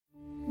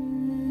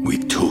We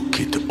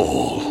took it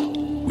all.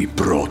 We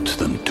brought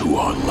them to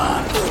our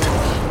land.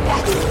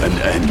 An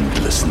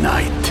endless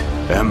night,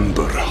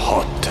 ember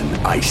hot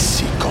and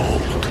icy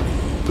cold.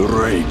 The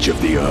rage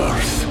of the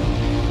earth.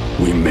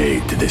 We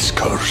made this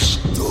curse.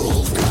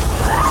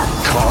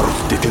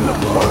 Carved it in the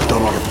blood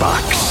on our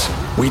backs.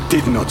 We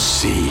did not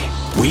see.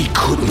 We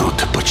could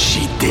not, but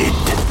she did.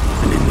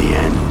 And in the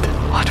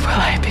end... What will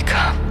I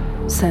become?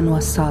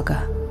 Senua's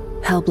Saga.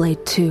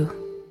 Hellblade 2.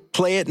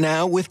 Play it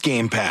now with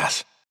Game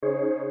Pass.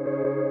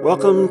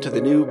 Welcome to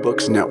the New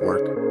Books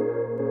Network.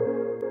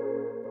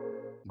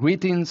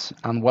 Greetings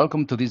and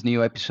welcome to this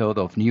new episode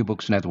of New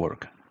Books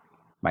Network.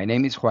 My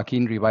name is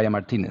Joaquin Ribaya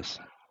Martinez.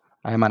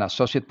 I am an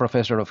associate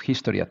professor of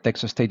history at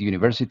Texas State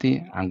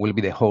University and will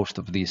be the host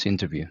of this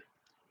interview.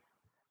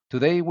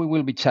 Today we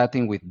will be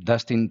chatting with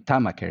Dustin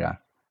Tamakera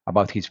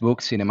about his book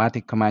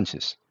Cinematic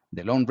Comanches,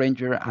 The Lone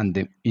Ranger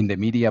and in the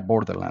Media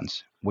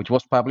Borderlands, which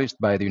was published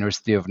by the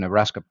University of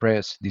Nebraska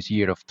Press this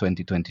year of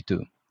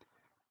 2022.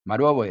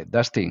 Maruawe,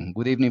 Dustin,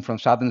 good evening from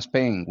southern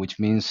Spain, which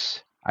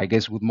means, I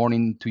guess, good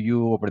morning to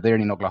you over there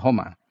in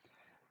Oklahoma.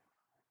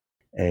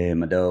 Hey,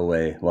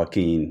 Madoe,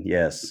 Joaquin,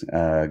 yes.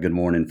 Good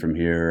morning from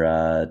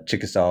here.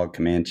 Chickasaw,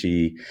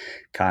 Comanche,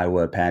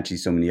 Kiowa, Apache,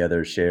 so many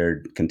other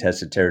shared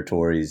contested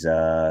territories,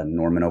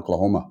 Norman,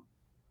 Oklahoma.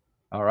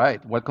 All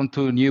right. Welcome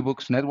to New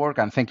Books Network,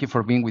 and thank you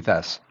for being with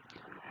us.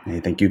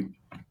 Hey, thank you.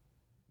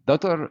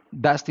 Dr.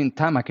 Dustin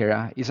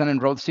Tamakera is an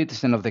enrolled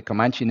citizen of the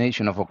Comanche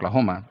Nation of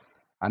Oklahoma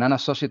and an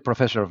associate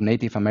professor of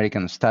Native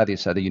American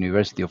Studies at the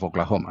University of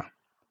Oklahoma.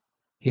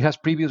 He has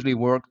previously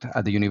worked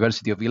at the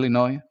University of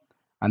Illinois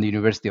and the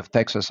University of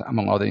Texas,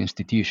 among other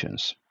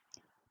institutions.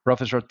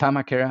 Professor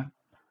Tamakera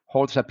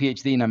holds a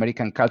PhD in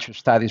American Culture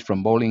Studies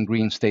from Bowling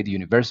Green State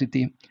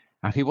University,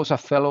 and he was a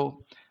fellow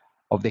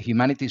of the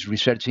Humanities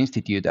Research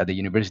Institute at the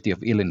University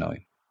of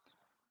Illinois.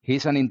 He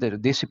is an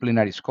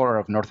interdisciplinary scholar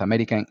of North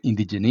American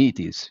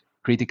indigeneities,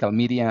 critical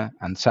media,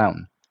 and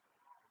sound.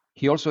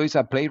 He also is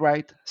a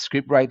playwright,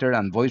 scriptwriter,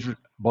 and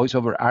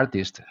voiceover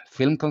artist,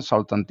 film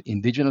consultant,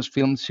 indigenous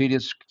film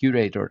series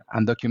curator,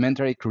 and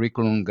documentary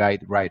curriculum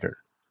guide writer.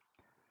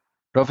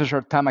 Professor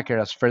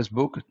Tamakera's first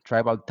book,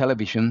 Tribal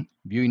Television,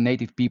 Viewing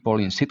Native People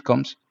in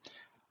Sitcoms,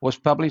 was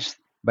published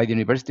by the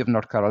University of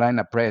North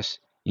Carolina Press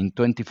in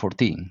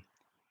 2014.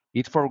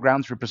 It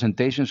foregrounds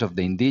representations of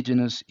the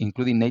indigenous,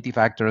 including Native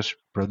actors,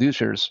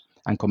 producers,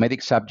 and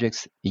comedic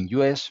subjects in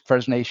U.S.,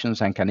 First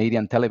Nations, and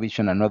Canadian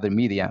television and other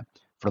media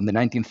from the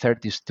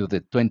 1930s to the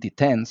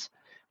 2010s,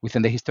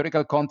 within the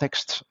historical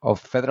context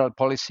of federal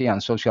policy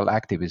and social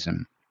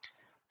activism.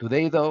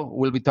 Today, though,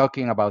 we'll be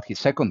talking about his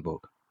second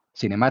book,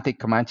 Cinematic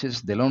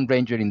Comanches, The Lone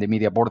Ranger in the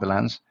Media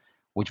Borderlands,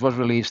 which was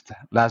released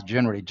last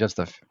January, just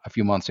a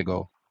few months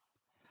ago.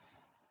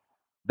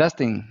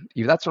 Dustin,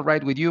 if that's all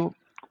right with you,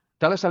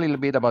 tell us a little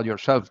bit about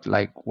yourself,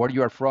 like where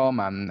you are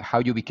from and how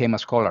you became a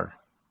scholar.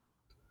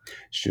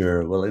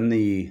 Sure. Well, in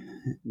the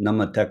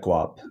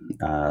Namatequap,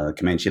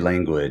 Comanche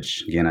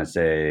language, again, I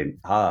say,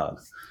 ha,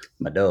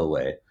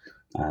 Madoe,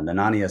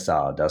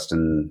 Nananiasa,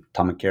 Dustin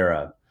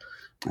Tamakera,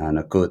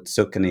 Nakut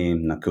Sukani,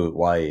 Nakut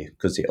Wai,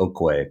 Kusi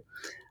Okwe.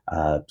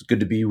 It's good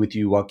to be with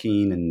you,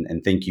 Joaquin,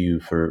 and thank you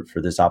for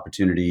this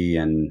opportunity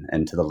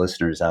and to the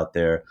listeners out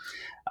there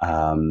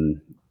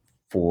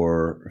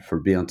for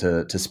being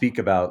able to speak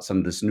about some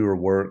of this newer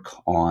work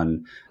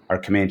on our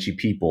Comanche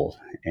people.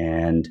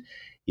 And,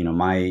 you know,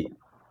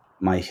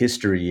 my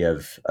history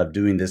of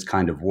doing this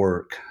kind of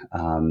work,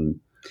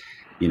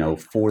 you know,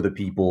 for the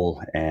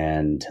people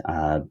and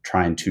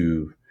trying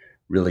to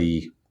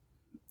really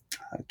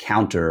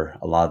counter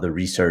a lot of the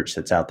research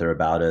that's out there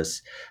about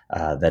us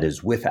that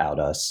is without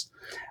us,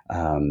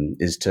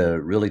 is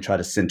to really try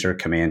to center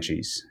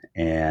Comanches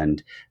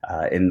and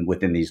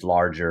within these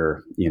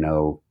larger, you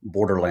know,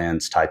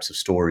 borderlands types of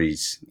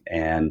stories.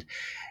 And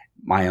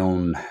my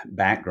own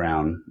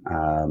background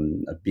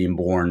of being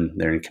born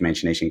there in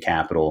Comanche Nation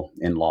capital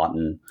in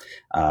Lawton,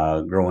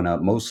 growing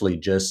up mostly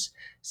just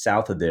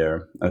south of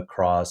there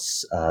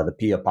across the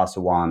Pia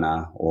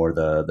Pasawana or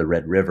the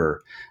Red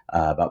River,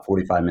 about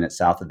 45 minutes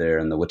south of there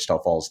in the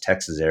Wichita Falls,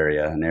 Texas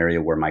area, an area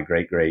where my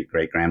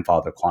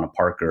great-great-great-grandfather, Quanah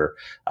Parker,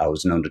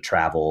 was known to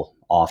travel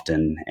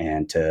often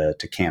and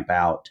to camp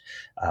out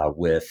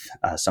with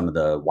some of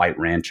the white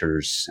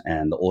ranchers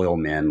and the oil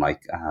men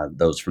like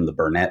those from the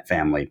Burnett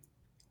family.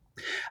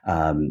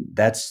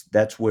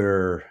 That's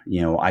where,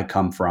 you know, I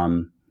come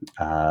from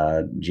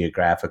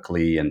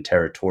geographically and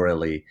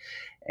territorially,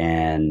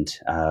 and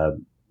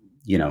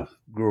you know,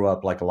 grew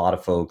up like a lot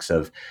of folks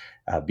of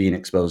being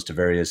exposed to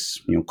various,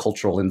 you know,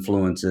 cultural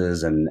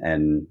influences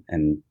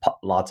and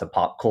lots of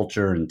pop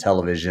culture and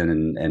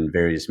television and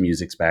various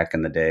musics back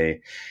in the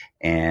day,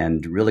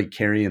 and really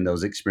carrying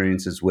those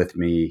experiences with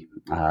me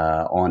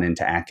on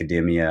into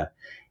academia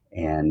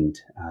and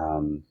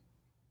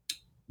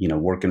you know,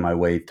 working my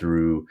way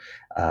through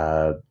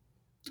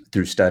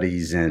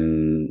studies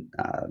in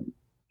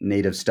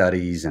Native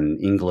studies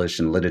and English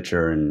and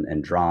literature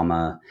and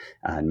drama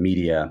and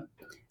media,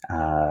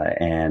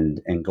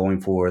 and going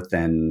forth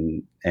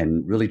and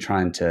really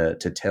trying to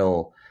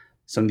tell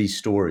some of these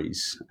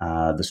stories,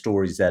 the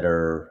stories that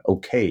are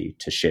okay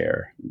to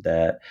share,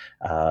 that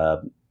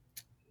to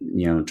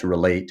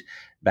relate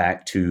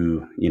back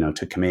to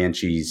to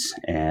Comanches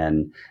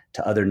and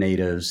to other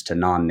natives, to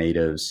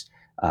non-natives,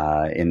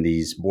 in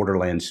these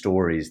borderland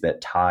stories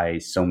that tie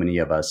so many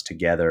of us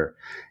together,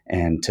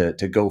 and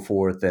to go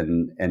forth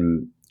and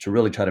to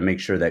really try to make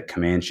sure that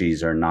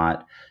Comanches are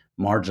not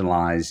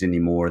marginalized any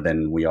more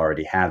than we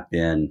already have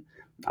been,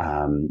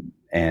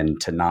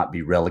 and to not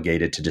be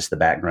relegated to just the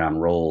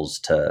background roles,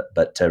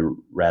 but to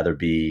rather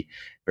be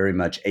very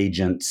much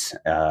agents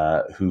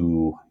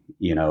who,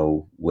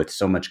 with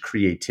so much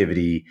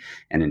creativity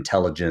and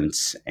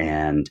intelligence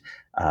and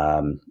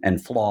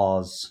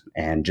flaws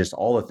and just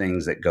all the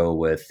things that go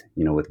with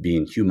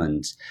being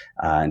humans,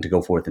 and to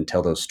go forth and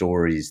tell those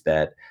stories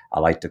that I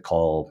like to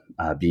call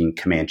being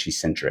Comanche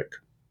centric.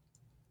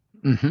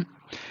 Mm-hmm.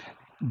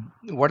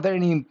 Were there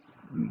any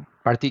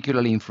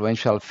particularly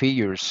influential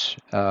figures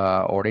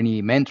or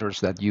any mentors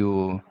that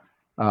you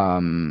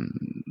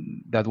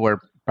that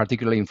were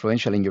particularly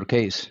influential in your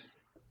case?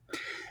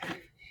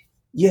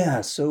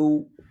 Yeah.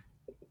 So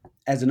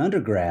as an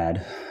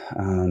undergrad,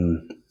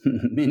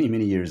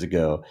 many years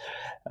ago,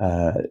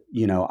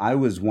 I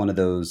was one of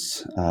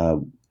those,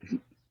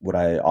 what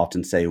I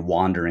often say,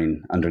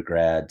 wandering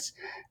undergrads,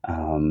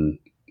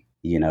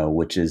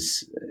 which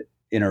is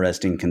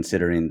interesting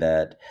considering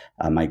that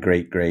my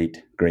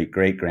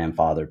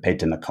great-great-great-great-grandfather,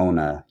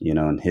 Petanacona,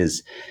 and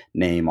his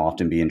name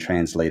often being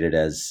translated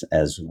as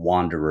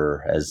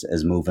wanderer,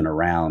 as moving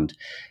around.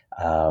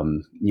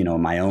 In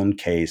my own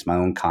case, my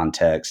own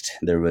context,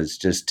 there was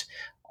just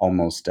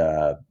almost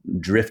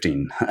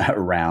drifting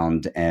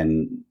around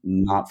and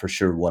not for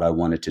sure what I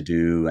wanted to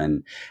do,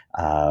 and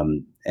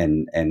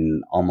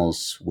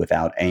almost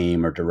without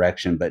aim or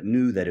direction, but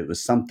knew that it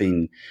was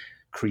something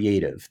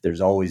creative. There's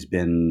always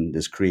been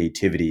this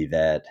creativity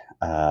that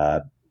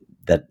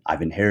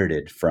I've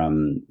inherited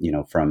from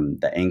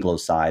the Anglo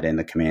side and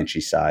the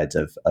Comanche sides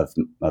of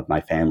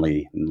my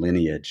family and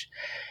lineage.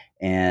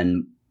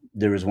 And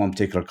there was one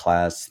particular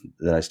class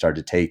that I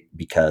started to take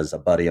because a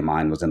buddy of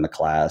mine was in the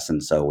class,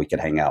 and so we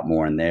could hang out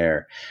more in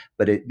there.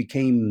 But it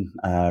became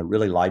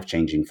really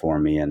life-changing for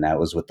me, and that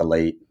was with the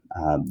late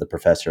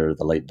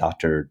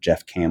Dr.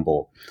 Jeff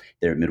Campbell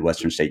there at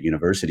Midwestern State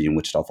University in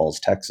Wichita Falls,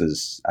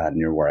 Texas,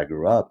 near where I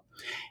grew up.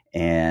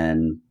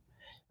 And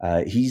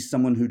he's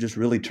someone who just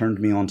really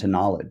turned me on to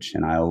knowledge.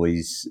 And I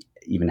always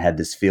even had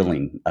this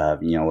feeling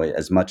of,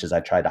 as much as I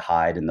tried to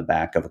hide in the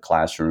back of a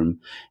classroom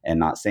and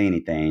not say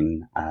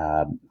anything,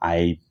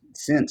 I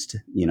sensed,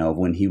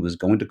 when he was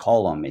going to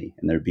call on me,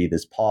 and there'd be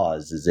this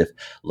pause as if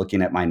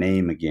looking at my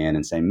name again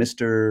and saying,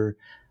 Mr.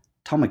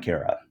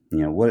 Tamakera,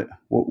 what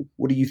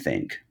do you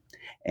think?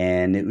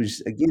 And it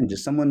was, again,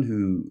 just someone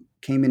who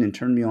came in and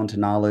turned me on to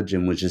knowledge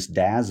and was just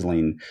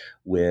dazzling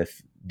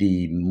with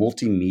the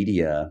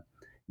multimedia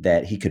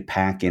that he could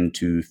pack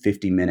into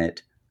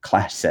 50-minute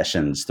class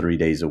sessions 3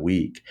 days a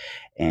week.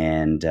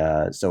 And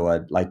so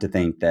I'd like to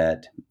think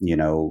that,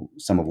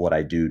 some of what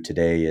I do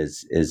today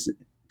is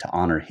to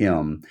honor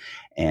him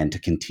and to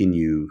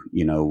continue,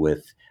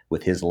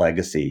 with his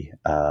legacy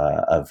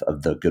of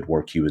the good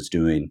work he was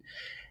doing.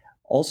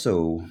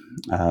 Also,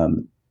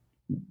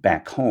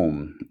 back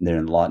home there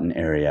in the Lawton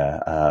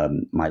area,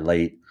 my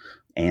late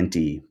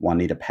auntie,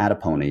 Juanita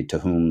Patapony, to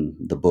whom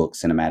the book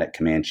Cinematic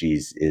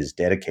Comanches is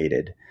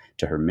dedicated,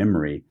 to her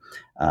memory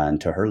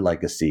and to her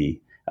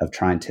legacy of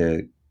trying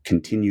to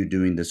continue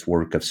doing this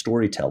work of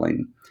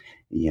storytelling.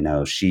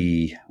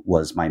 She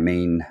was my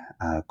main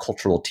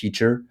cultural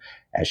teacher,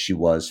 as she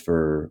was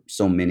for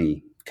so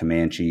many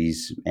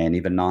Comanches and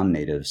even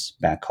non-natives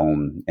back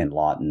home in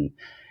Lawton.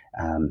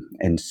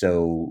 And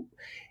so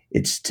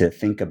it's to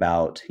think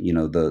about,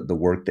 the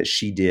work that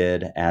she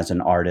did as an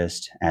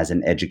artist, as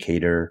an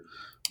educator,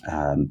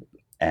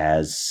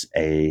 as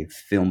a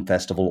film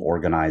festival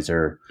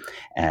organizer,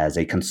 as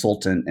a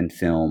consultant in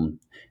film.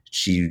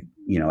 She,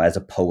 as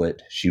a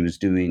poet, she was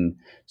doing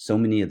so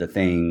many of the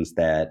things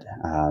that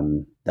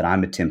I'm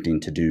attempting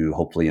to do,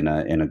 hopefully in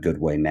a good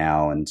way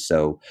now. And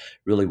so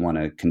really want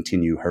to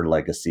continue her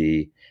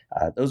legacy.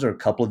 Those are a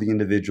couple of the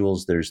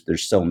individuals.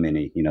 There's so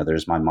many,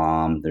 there's my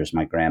mom, there's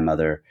my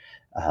grandmother,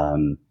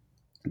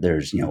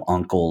 there's,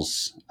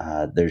 uncles.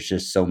 There's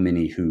just so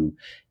many who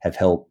have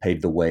helped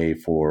pave the way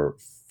for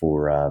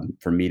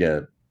me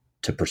to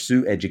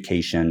pursue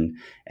education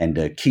and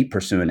to keep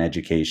pursuing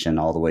education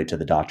all the way to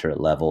the doctorate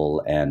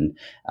level, and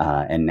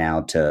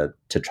now to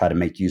try to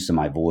make use of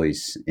my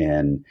voice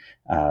in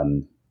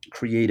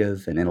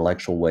creative and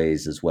intellectual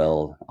ways as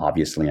well,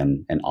 obviously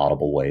in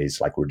audible ways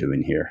like we're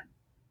doing here.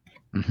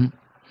 Mm-hmm.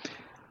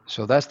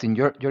 So Dustin,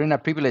 you're in a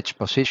privileged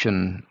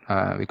position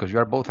because you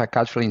are both a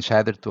cultural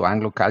insider to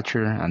Anglo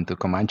culture and to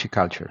Comanche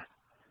culture.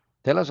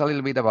 Tell us a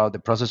little bit about the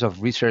process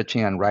of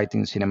researching and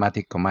writing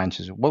Cinematic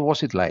Comanches. What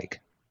was it like?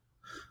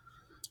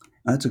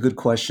 That's a good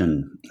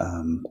question.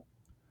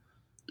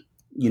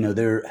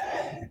 There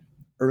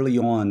early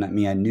on,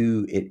 I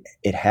knew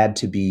it had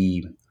to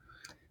be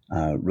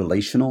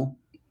relational.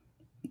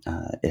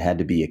 It had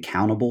to be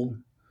accountable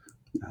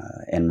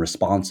and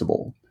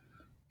responsible.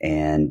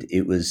 And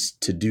it was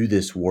to do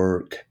this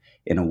work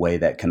in a way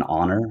that can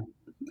honor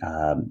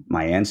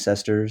my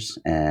ancestors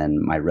and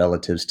my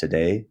relatives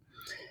today,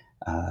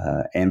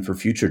 and for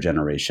future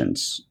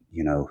generations,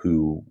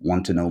 who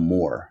want to know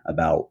more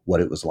about what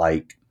it was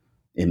like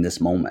in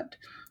this moment,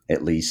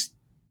 at least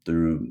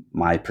through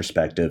my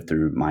perspective,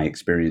 through my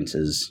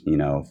experiences,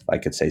 if I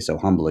could say so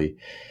humbly.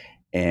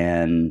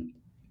 And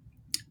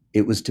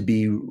it was to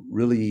be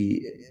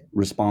really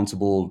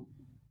responsible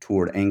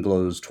toward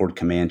Anglos, toward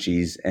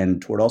Comanches,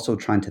 and toward also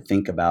trying to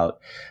think about,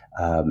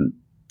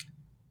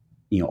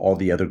 all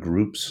the other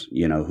groups,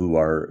 who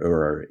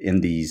are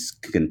in these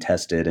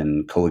contested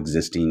and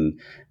coexisting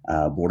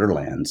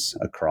borderlands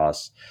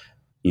across,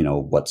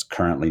 what's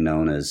currently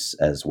known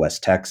as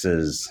West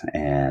Texas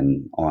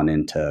and on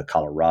into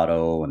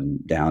Colorado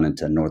and down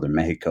into northern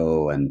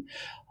Mexico and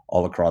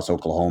all across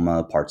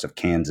Oklahoma, parts of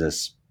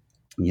Kansas,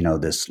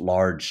 this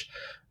large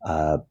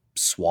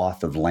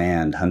swath of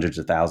land, hundreds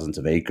of thousands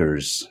of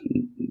acres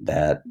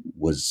that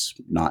was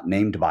not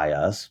named by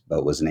us,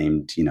 but was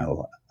named,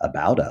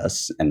 about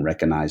us and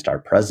recognized our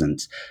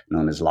presence,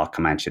 known as La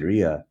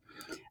Comancheria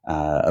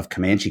of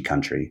Comanche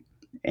country.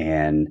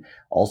 And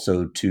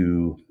also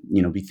to,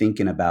 be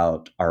thinking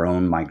about our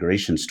own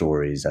migration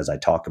stories, as I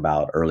talk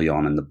about early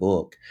on in the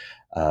book,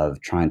 of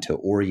trying to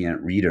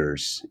orient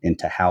readers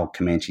into how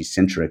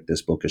Comanche-centric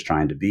this book is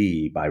trying to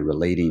be by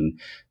relating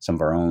some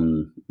of our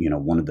own,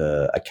 one of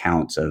the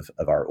accounts of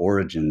our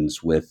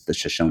origins with the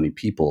Shoshone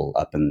people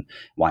up in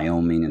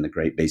Wyoming and the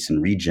Great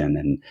Basin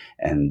region,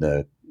 and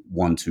the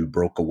ones who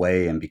broke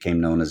away and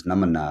became known as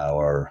Numina,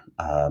 or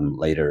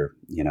later,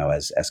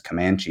 as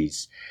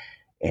Comanches,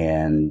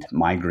 and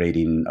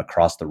migrating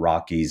across the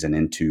Rockies and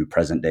into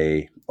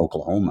present-day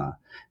Oklahoma.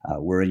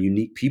 We're a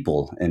unique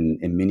people in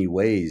many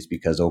ways,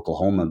 because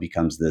Oklahoma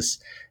becomes this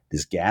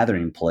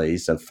gathering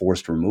place of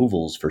forced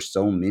removals for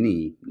so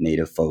many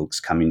Native folks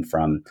coming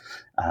from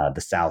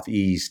the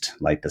Southeast,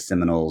 like the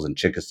Seminoles and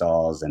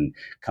Chickasaws, and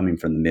coming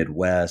from the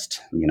Midwest,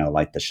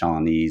 like the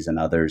Shawnees and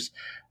others.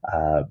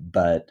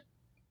 But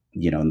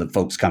and the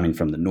folks coming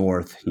from the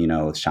North,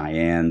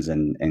 Cheyennes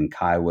and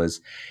Kiowas.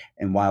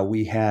 And while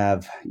we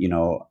have,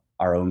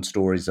 our own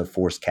stories of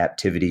forced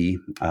captivity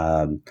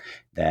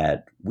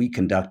that we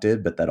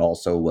conducted, but that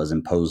also was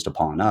imposed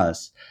upon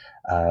us,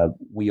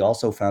 we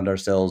also found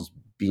ourselves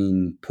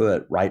being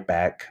put right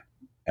back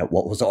at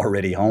what was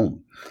already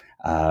home,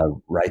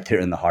 right there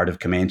in the heart of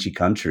Comanche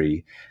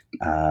country,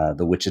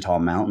 the Wichita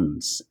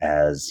Mountains,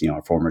 as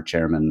our former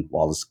chairman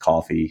Wallace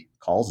Coffey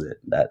calls it,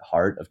 that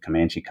heart of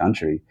Comanche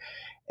country.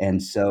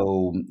 And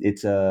so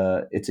it's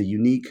a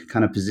unique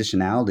kind of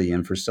positionality.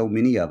 And for so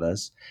many of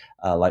us,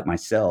 like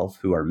myself,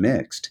 who are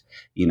mixed,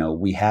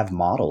 we have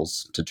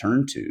models to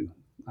turn to.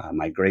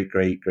 My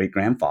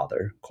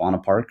great-great-great-grandfather,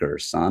 Quanah Parker,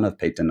 son of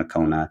Peyton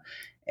Nakona,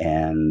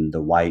 and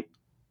the white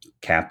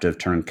captive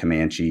turned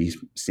Comanche,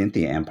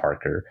 Cynthia Ann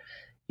Parker,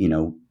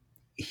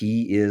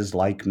 he is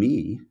like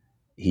me.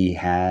 He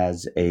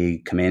has a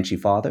Comanche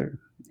father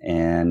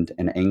and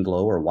an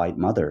Anglo or white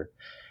mother.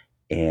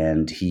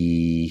 And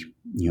he,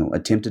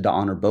 attempted to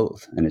honor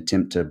both, and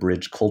attempt to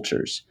bridge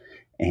cultures.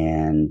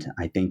 And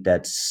I think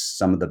that's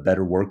some of the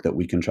better work that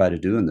we can try to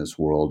do in this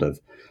world of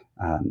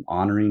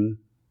honoring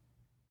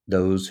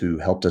those who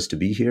helped us to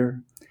be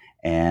here,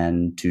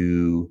 and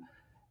to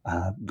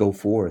go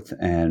forth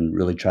and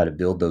really try to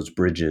build those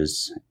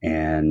bridges,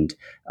 and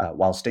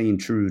while staying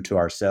true to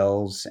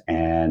ourselves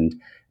and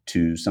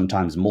to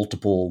sometimes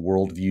multiple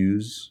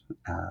worldviews,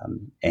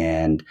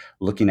 and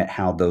looking at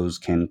how those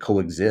can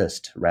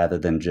coexist rather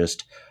than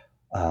just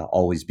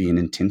always being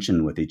in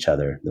tension with each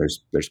other.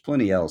 There's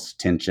plenty else,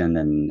 tension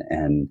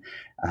and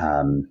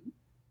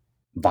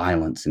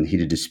violence and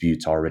heated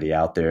disputes already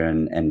out there,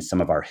 and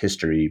some of our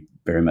history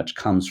very much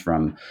comes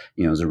from,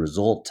 as a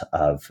result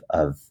of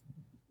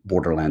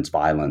borderlands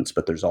violence.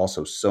 But there's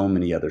also so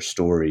many other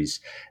stories,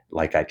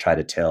 like I try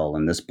to tell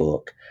in this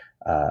book,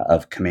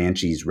 of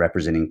Comanches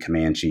representing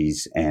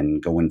Comanches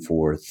and going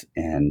forth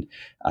and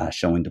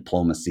showing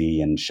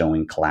diplomacy and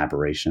showing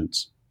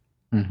collaborations.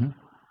 Mm-hmm.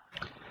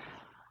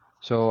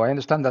 So I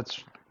understand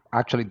that's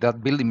actually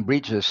that building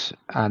bridges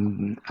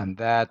and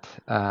that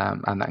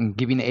and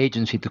giving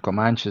agency to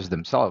Comanches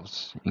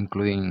themselves,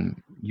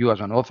 including you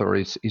as an author,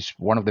 is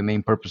one of the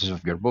main purposes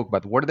of your book.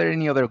 But were there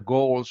any other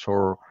goals,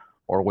 or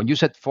when you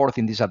set forth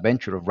in this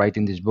adventure of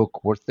writing this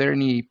book, was there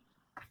any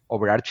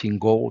overarching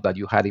goal that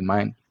you had in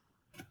mind?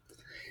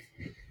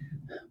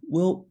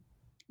 Well,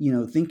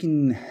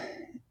 thinking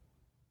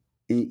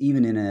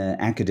even in an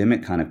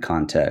academic kind of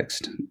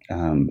context,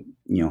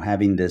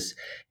 having this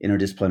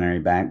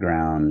interdisciplinary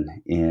background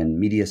in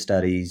media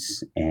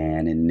studies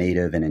and in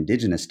Native and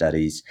Indigenous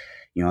studies,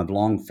 I've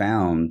long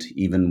found,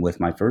 even with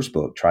my first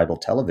book, Tribal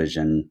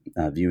Television,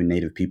 viewing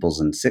Native peoples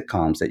in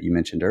sitcoms that you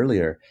mentioned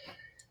earlier,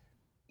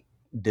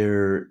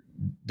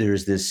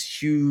 there's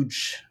this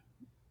huge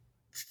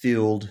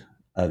field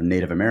of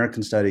Native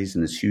American studies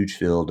and this huge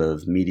field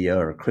of media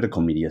or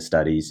critical media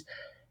studies.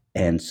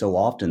 And so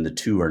often the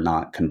two are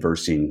not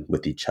conversing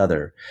with each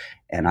other.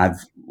 And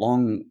I've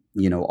long,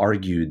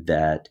 argued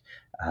that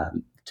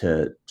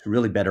to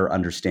really better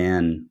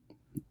understand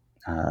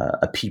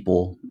a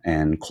people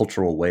and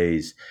cultural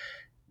ways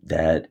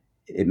that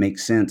it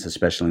makes sense,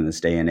 especially in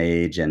this day and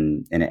age,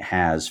 and it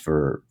has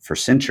for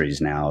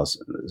centuries now,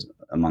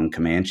 among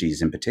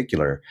Comanches in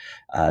particular,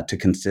 to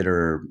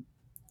consider,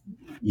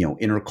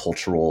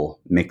 intercultural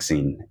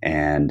mixing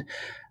and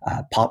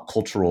pop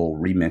cultural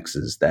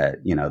remixes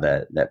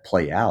that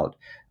play out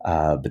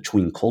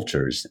between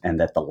cultures, and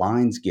that the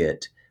lines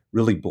get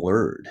really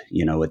blurred.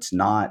 It's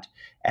not,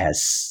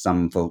 as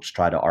some folks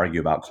try to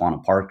argue about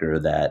Quanah Parker,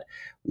 that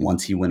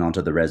once he went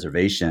onto the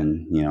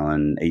reservation, in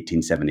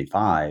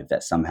 1875,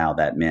 that somehow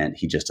that meant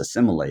he just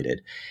assimilated.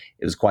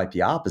 It was quite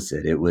the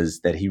opposite. It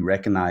was that he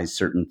recognized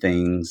certain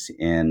things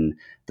in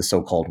the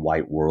so-called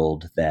white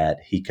world that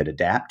he could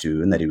adapt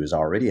to, and that he was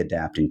already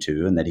adapting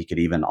to, and that he could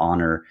even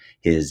honor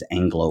his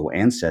Anglo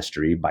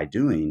ancestry by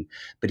doing.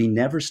 But he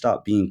never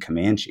stopped being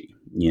Comanche,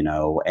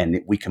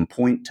 and we can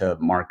point to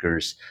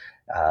markers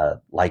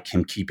like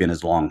him keeping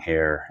his long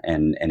hair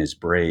and his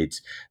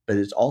braids. But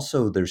it's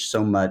also, there's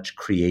so much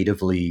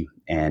creatively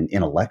and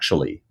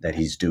intellectually that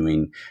he's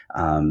doing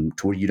to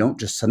where you don't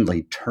just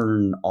suddenly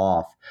turn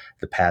off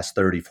the past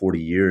 30, 40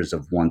 years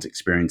of one's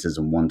experiences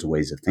and one's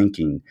ways of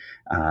thinking.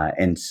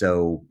 And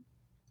so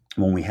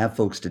when we have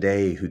folks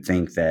today who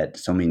think that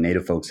so many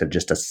Native folks have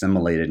just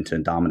assimilated into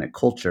dominant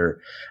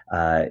culture,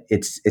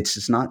 it's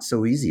just not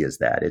so easy as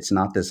that. It's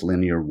not this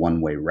linear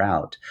one-way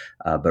route,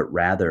 but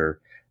rather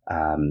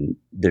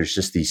there's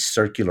just these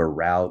circular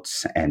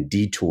routes and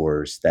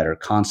detours that are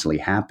constantly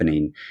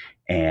happening.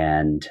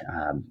 And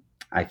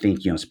I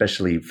think,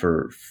 especially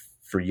for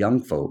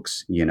young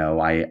folks,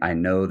 I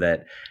know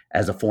that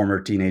as a former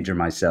teenager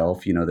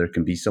myself, there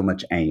can be so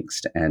much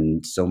angst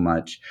and so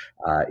much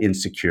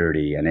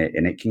insecurity, and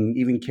it can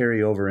even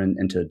carry over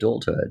into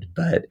adulthood.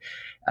 But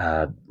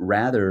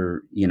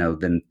rather,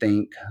 than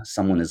think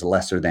someone is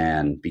lesser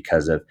than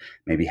because of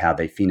maybe how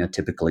they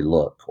phenotypically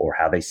look, or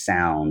how they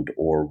sound,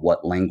 or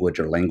what language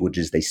or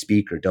languages they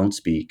speak or don't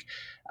speak,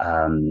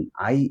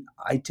 I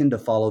tend to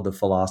follow the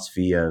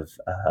philosophy of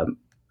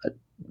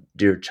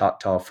dear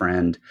Choctaw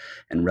friend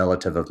and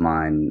relative of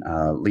mine,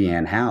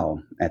 Leanne Howe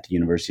at the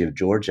University of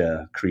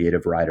Georgia,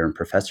 creative writer and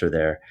professor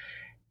there.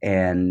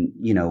 And,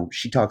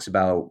 she talks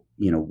about,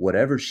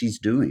 whatever she's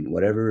doing,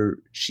 whatever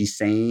she's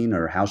saying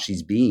or how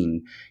she's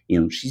being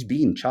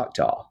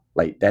Choctaw.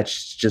 Like,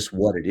 that's just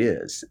what it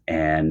is.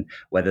 And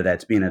whether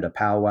that's being at a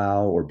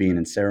powwow or being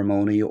in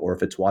ceremony, or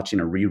if it's watching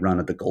a rerun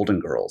of the Golden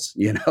Girls,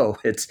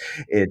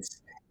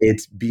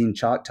 it's being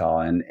Choctaw.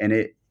 And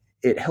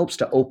it helps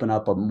to open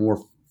up a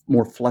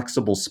more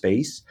flexible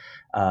space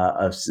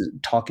of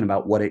talking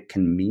about what it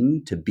can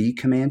mean to be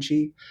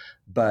Comanche.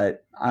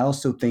 But I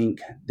also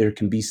think there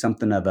can be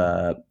something of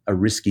a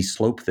risky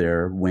slope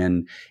there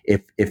when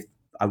if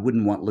I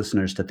wouldn't want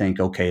listeners to think,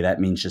 okay,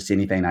 that means just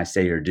anything I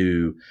say or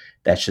do,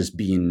 that's just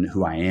being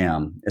who I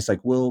am. It's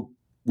like, well,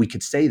 we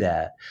could say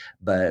that,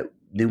 but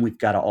then we've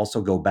got to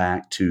also go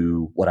back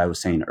to what I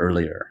was saying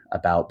earlier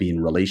about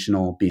being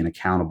relational, being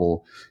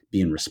accountable,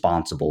 being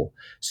responsible.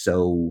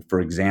 So,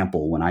 for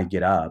example, when I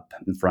get up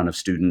in front of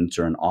students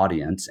or an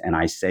audience and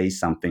I say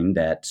something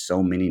that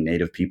so many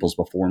Native peoples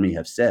before me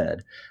have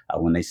said,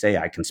 when they say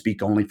I can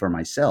speak only for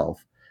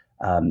myself,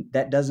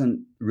 that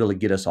doesn't really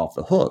get us off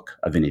the hook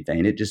of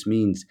anything. It just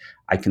means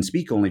I can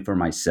speak only for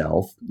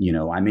myself.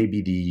 I may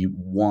be the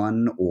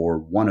one or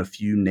one of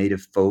few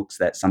Native folks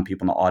that some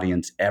people in the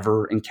audience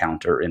ever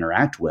encounter or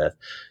interact with.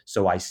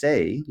 So I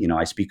say,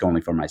 I speak only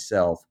for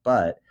myself,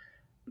 but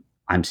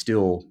I'm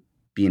still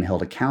being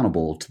held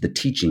accountable to the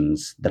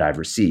teachings that I've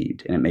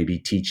received. And it may be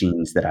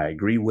teachings that I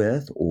agree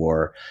with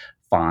or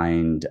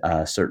find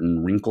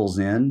certain wrinkles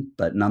in,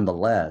 but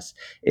nonetheless,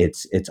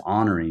 it's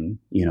honoring,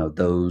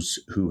 those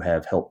who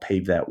have helped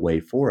pave that way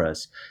for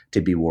us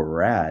to be where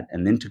we're at,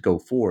 and then to go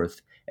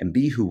forth and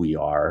be who we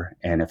are.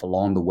 And if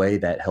along the way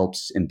that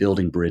helps in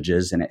building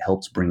bridges and it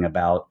helps bring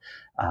about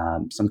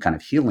some kind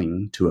of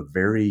healing to a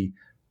very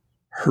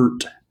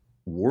hurt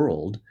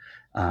world,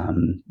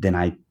 then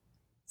I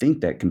think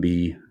that can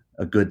be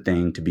a good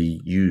thing to be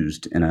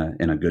used in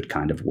a good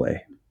kind of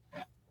way.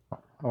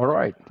 All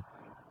right.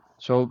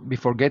 So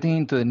before getting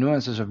into the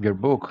nuances of your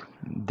book,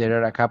 there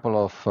are a couple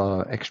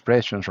of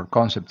expressions or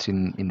concepts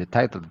in the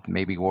title that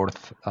may be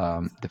worth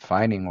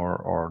defining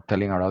or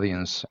telling our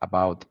audience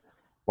about.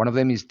 One of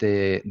them is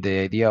the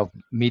idea of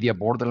media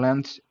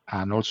borderlands,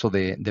 and also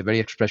the very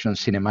expression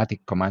cinematic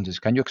Comanches.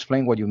 Can you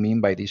explain what you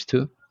mean by these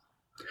two?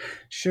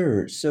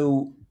 Sure.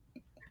 So,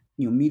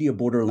 media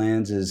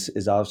borderlands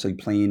is obviously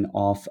playing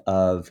off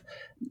of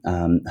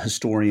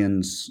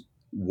historians'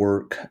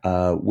 work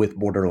with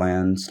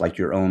borderlands, like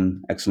your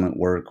own excellent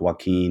work,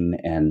 Joaquin,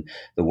 and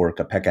the work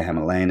of Pekka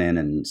Hämäläinen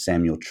and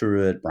Samuel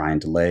Truitt, Brian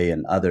DeLay,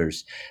 and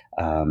others,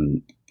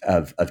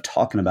 of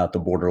talking about the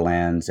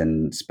borderlands,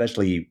 and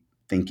especially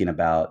thinking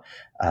about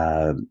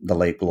the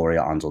late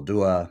Gloria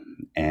Anzaldúa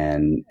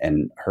and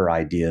her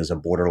ideas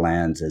of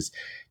borderlands as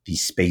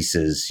these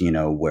spaces,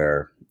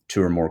 where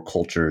two or more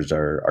cultures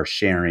are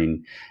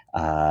sharing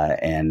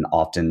and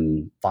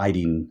often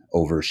fighting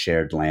over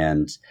shared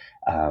lands.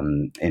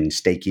 and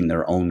staking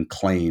their own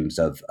claims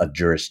of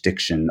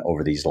jurisdiction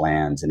over these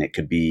lands. And it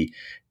could be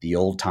the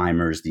old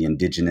timers, the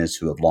indigenous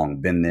who have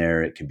long been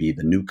there. It could be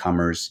the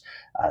newcomers.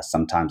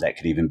 Sometimes that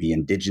could even be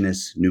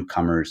indigenous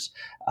newcomers.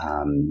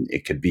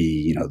 It could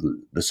be,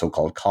 the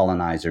so-called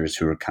colonizers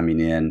who are coming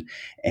in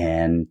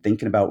and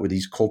thinking about where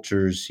these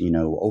cultures,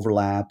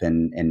 overlap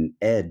and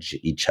edge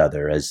each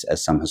other, as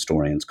some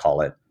historians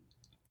call it.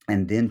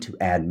 And then to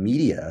add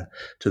media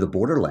to the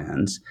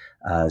borderlands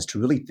is to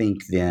really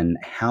think then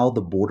how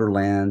the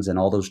borderlands and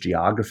all those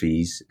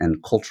geographies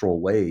and cultural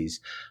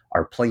ways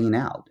are playing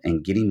out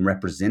and getting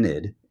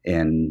represented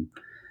in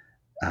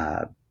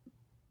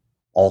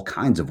all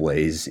kinds of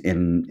ways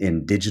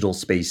in digital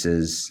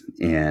spaces,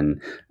 in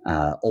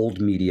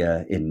old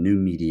media, in new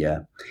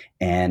media,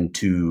 and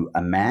to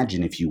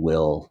imagine, if you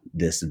will,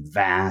 this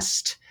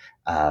vast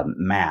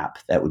map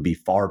that would be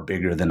far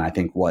bigger than I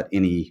think what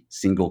any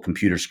single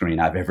computer screen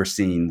I've ever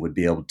seen would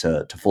be able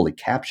to fully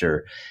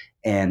capture,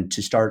 and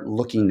to start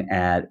looking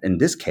at, in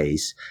this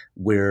case,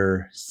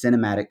 where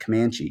cinematic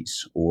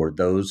Comanches, or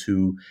those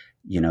who,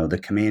 the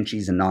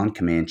Comanches and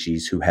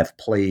non-Comanches who have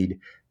played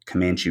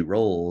Comanche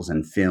roles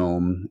in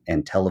film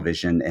and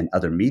television and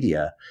other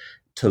media,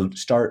 to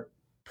start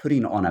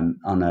putting on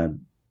a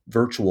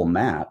virtual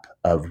map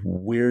of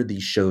where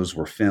these shows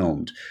were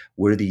filmed,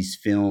 where these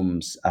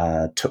films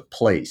took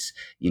place,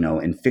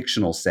 in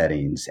fictional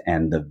settings,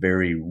 and the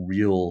very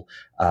real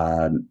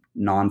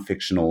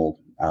non-fictional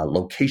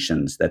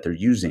locations that they're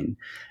using.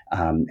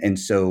 And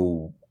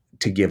so,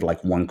 to give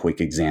like one quick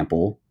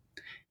example,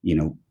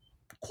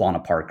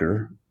 Quanah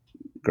Parker,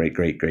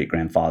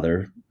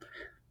 great-great-great-grandfather,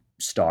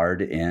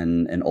 starred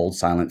in an old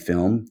silent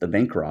film, The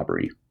Bank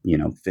Robbery,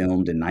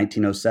 filmed in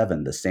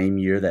 1907, the same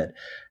year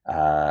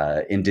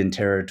that Indian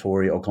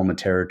Territory, Oklahoma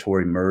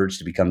Territory merged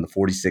to become the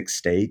 46th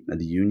state of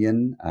the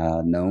Union,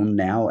 known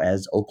now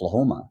as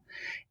Oklahoma.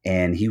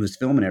 And he was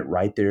filming it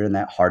right there in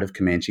that heart of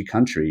Comanche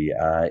country,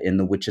 in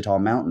the Wichita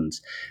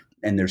Mountains.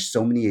 And there's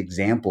so many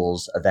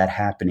examples of that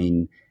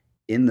happening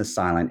in the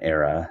silent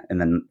era in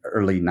the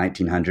early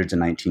 1900s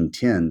and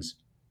 1910s,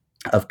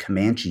 of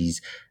Comanches,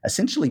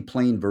 essentially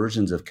playing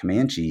versions of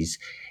Comanches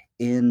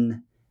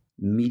in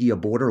media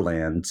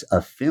borderlands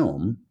of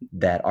film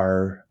that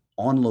are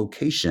on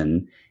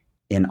location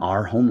in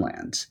our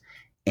homelands,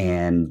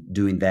 and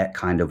doing that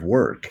kind of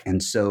work.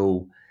 And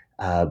so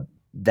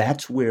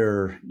that's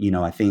where,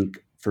 I think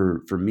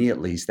for me at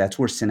least, that's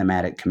where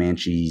cinematic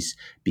Comanches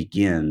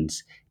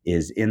begins,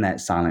 is in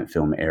that silent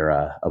film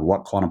era of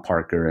what Quanah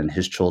Parker and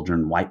his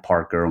children, White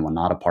Parker and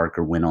Wanata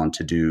Parker, went on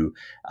to do,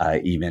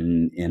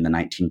 even in the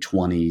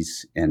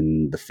 1920s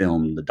in the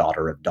film The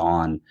Daughter of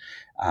Dawn,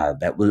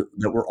 that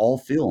were all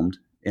filmed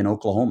in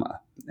Oklahoma,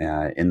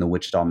 in the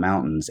Wichita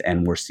Mountains.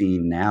 And we're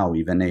seeing now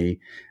even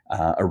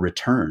a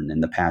return in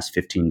the past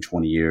 15,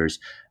 20 years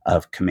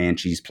of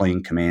Comanches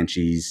playing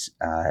Comanches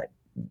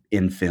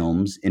in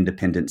films,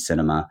 independent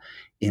cinema,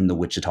 in the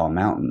Wichita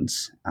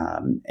Mountains.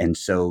 And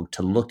so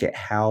to look at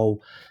how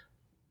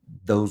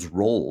those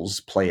roles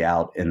play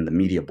out in the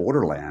media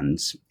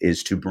borderlands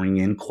is to bring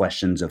in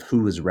questions of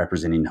who is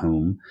representing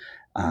whom,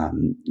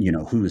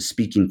 who is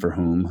speaking for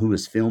whom, who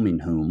is filming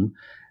whom.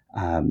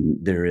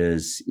 There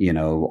is,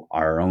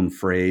 our own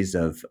phrase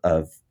of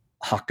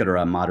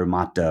Hakara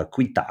Marumata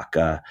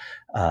Kuitak,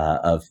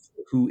 of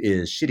who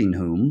is shitting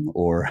whom,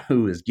 or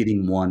who is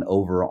getting one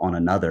over on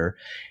another.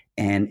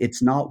 And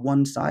it's not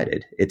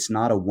one-sided. It's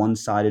not a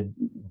one-sided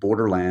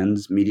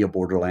borderlands, media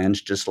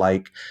borderlands, just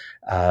like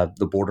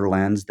the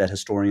borderlands that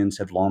historians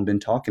have long been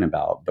talking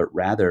about. But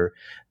rather,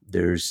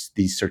 there's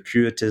these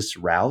circuitous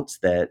routes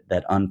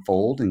that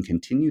unfold and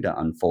continue to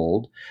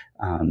unfold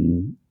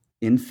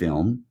in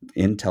film,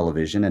 in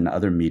television, and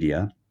other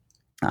media,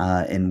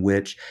 in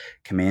which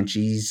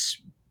Comanches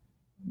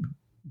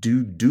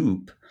do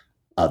dupe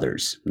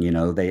others.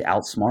 They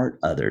outsmart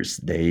others.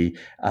 They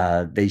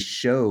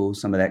show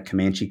some of that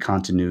Comanche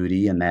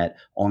continuity and that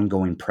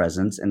ongoing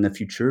presence and the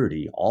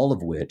futurity, all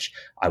of which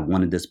I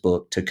wanted this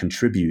book to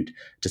contribute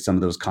to some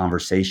of those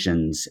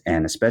conversations,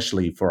 and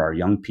especially for our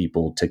young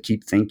people to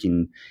keep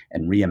thinking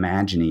and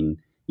reimagining,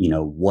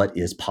 what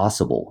is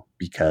possible,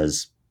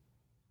 because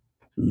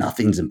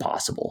nothing's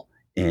impossible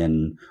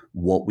in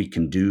what we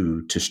can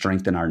do to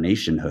strengthen our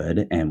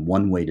nationhood. And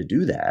one way to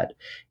do that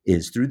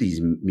is through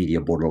these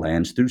media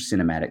borderlands, through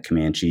cinematic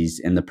Comanches,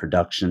 in the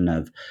production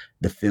of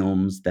the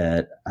films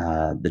that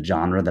the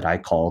genre that I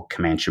call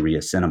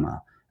Comancheria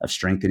cinema, of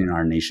strengthening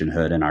our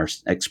nationhood and our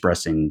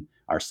expressing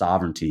our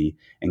sovereignty,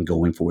 and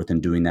going forth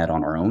and doing that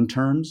on our own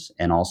terms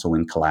and also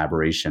in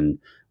collaboration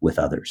with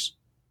others.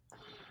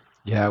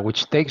 Yeah,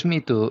 which takes me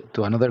to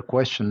another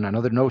question,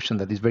 another notion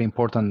that is very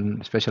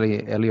important,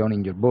 especially early on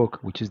in your book,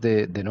 which is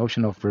the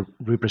notion of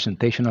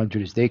representational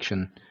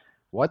jurisdiction.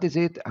 What is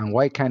it, and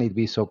why can it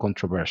be so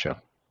controversial?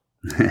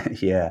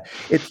 Yeah,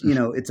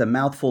 it's a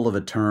mouthful of a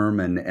term,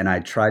 and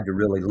I tried to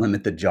really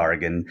limit the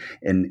jargon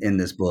in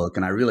this book,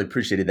 and I really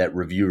appreciated that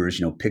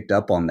reviewers picked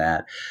up on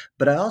that.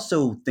 But I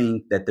also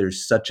think that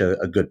there's such a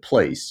good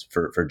place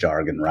for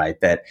jargon, right?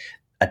 That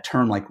a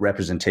term like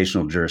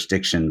representational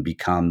jurisdiction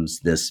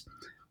becomes this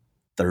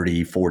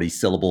 30, 40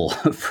 syllable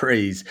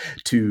phrase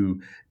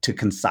to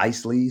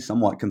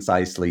somewhat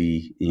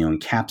concisely,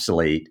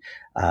 encapsulate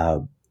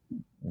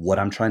what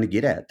I'm trying to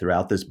get at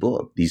throughout this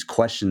book. These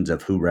questions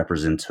of who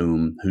represents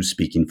whom, who's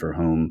speaking for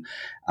whom,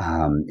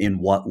 in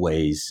what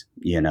ways,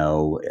 and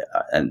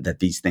that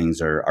these things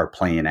are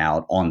playing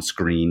out on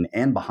screen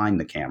and behind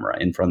the camera,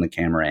 in front of the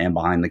camera and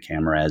behind the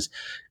camera, as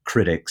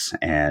critics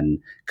and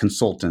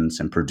consultants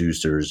and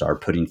producers are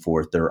putting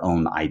forth their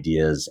own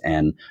ideas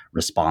and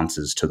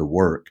responses to the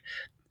work.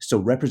 So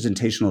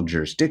representational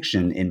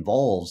jurisdiction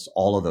involves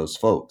all of those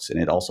folks,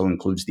 and it also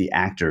includes the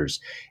actors.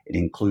 It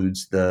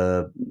includes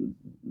the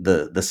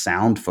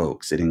sound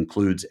folks. It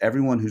includes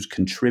everyone who's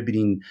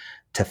contributing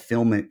to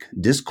filmic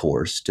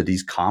discourse, to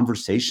these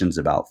conversations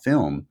about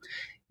film.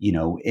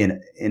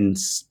 In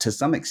to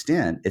some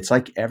extent, it's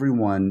like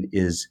everyone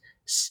is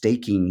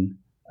staking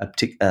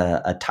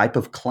a type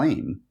of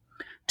claim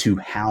to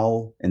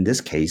how, in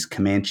this case,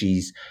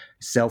 Comanches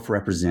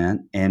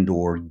self-represent and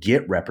or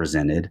get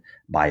represented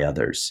by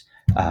others.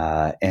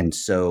 And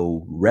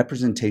so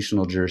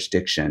representational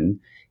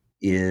jurisdiction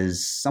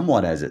is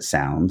somewhat, as it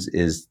sounds,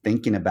 is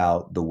thinking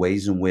about the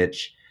ways in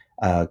which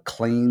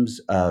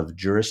claims of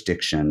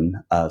jurisdiction,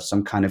 of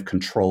some kind of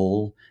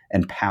control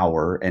and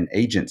power and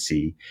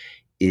agency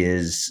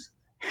is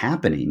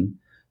happening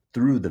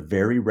through the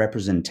very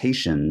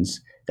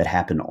representations that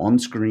happen on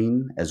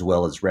screen, as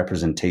well as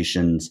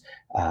representations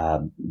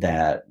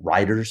that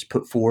writers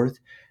put forth,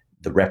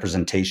 the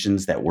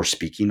representations that we're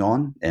speaking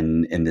on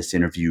in this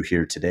interview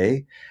here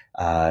today.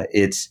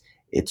 It's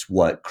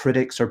what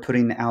critics are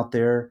putting out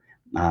there.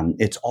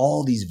 It's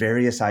all these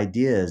various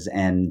ideas,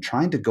 and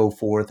trying to go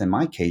forth, in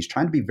my case,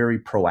 trying to be very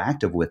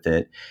proactive with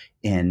it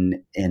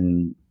in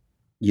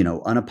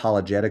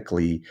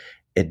unapologetically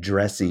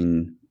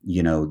addressing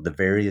the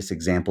various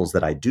examples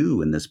that I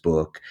do in this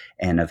book,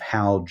 and of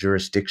how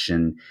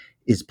jurisdiction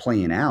is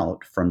playing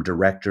out, from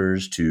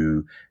directors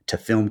to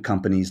film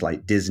companies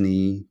like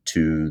Disney,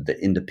 to the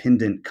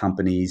independent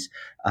companies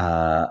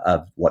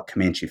of what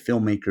Comanche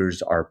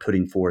filmmakers are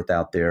putting forth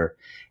out there,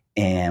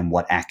 and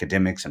what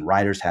academics and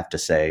writers have to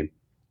say.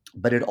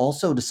 But it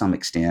also, to some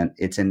extent,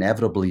 it's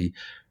inevitably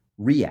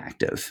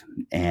reactive,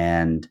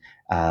 and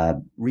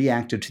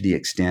reactive to the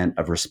extent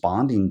of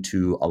responding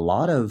to a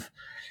lot of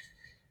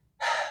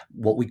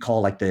what we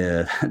call like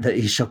the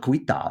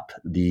Ishakuitap,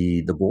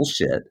 the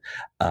bullshit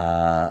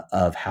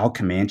of how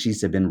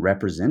Comanches have been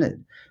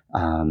represented,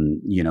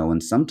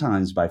 and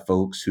sometimes by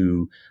folks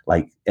who,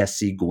 like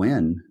S.C.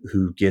 Gwynn,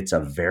 who gets a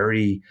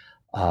very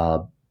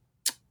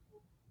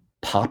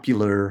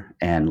popular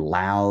and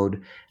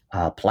loud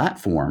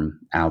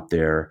platform out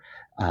there,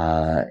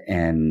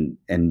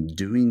 and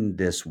doing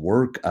this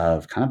work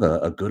of kind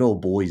of a good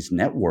old boys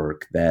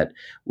network that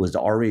was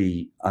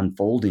already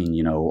unfolding,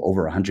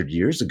 over 100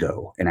 years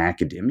ago in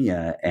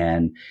academia.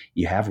 And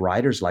you have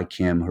writers like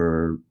him who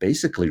are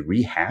basically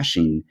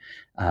rehashing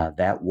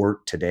that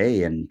work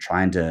today and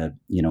trying to,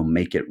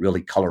 make it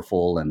really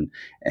colorful and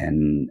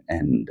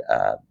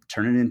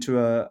turn it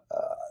into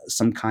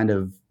some kind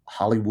of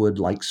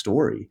Hollywood-like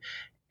story.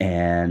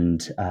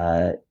 And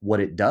what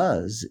it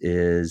does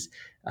is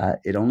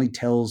it only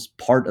tells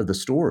part of the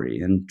story.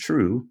 And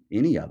true,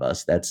 any of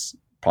us, that's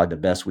probably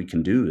the best we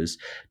can do, is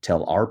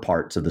tell our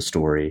parts of the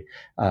story.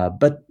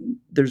 But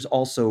there's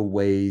also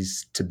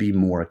ways to be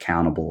more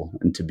accountable,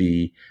 and to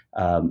be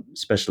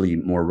especially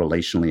more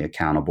relationally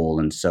accountable.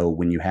 And so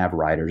when you have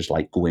writers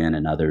like Gwynn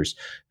and others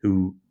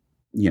who,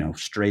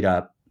 straight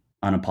up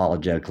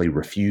unapologetically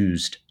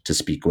refused to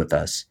speak with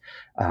us,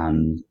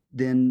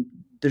 then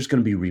there's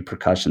going to be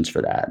repercussions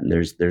for that. And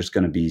there's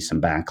going to be some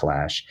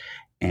backlash.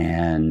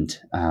 And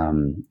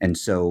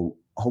so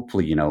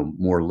hopefully,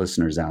 more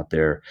listeners out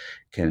there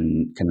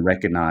can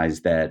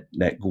recognize that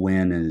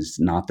Gwynn is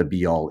not the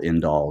be all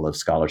end all of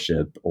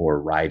scholarship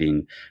or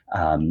writing,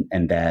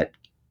 and that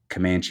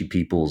Comanche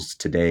peoples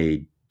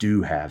today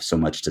do have so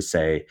much to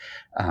say.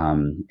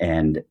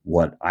 And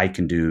what I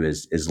can do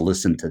is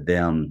listen to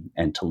them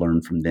and to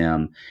learn from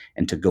them,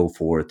 and to go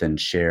forth and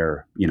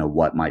share,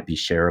 what might be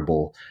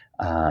shareable,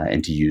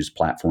 and to use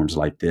platforms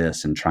like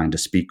this and trying to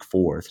speak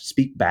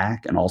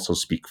back, and also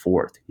speak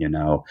forth,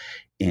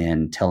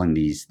 in telling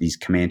these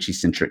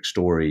Comanche-centric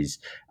stories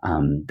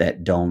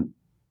that don't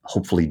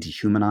hopefully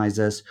dehumanize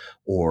us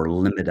or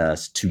limit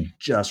us to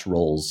just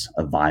roles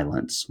of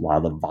violence.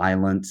 While the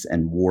violence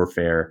and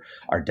warfare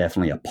are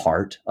definitely a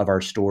part of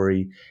our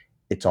story,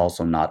 it's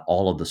also not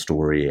all of the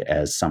story,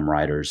 as some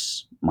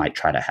writers might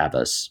try to have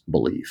us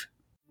believe.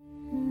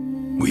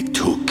 We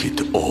took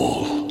it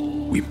all.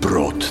 We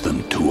brought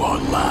them to our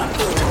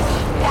land.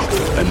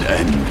 An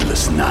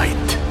endless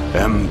night,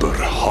 ember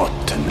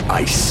hot and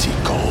icy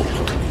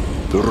cold.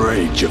 The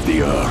rage of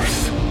the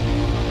earth.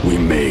 We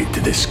made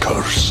this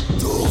curse.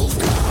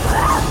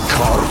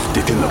 Carved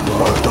it in the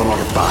blood on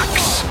our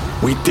backs.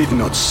 We did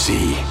not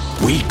see.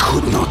 We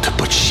could not,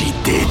 but she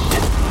did.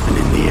 And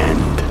in the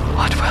end...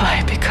 What will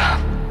I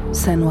become?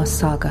 Senua's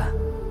Saga.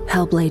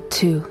 Hellblade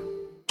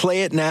 2.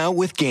 Play it now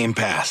with Game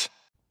Pass.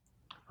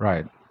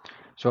 Right.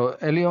 So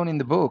early on in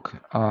the book,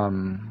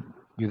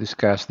 you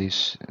discuss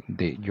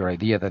your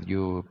idea that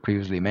you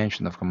previously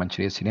mentioned of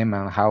Comancheria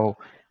cinema and how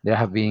there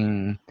have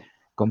been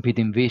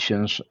competing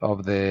visions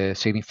of the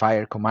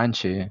signifier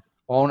Comanche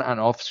on and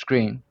off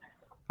screen,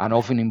 and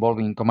often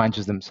involving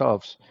Comanches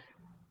themselves.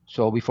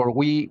 So before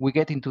we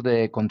get into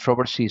the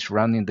controversy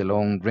surrounding the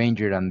Lone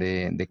Ranger and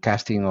the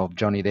casting of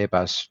Johnny Depp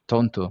as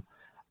Tonto,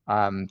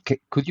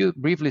 could you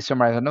briefly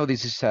summarize? I know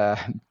this is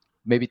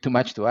maybe too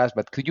much to ask,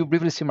 but could you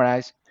briefly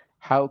summarize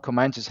how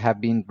Comanches have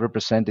been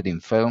represented in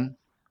film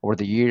over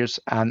the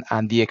years,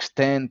 and the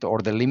extent or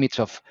the limits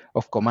of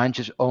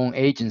Comanches' own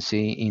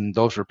agency in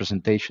those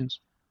representations?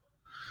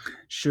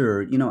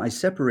 Sure. I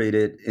separate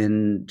it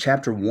in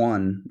chapter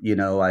one.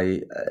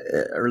 I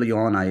early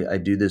on, I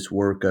do this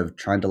work of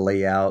trying to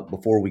lay out,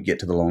 before we get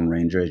to the Lone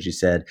Ranger, as you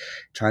said,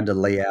 trying to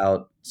lay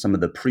out some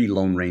of the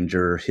pre-Lone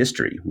Ranger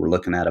history. We're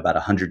looking at about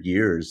 100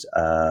 years,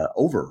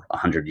 over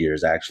 100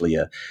 years, actually,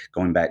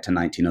 going back to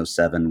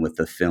 1907 with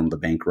the film The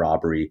Bank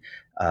Robbery,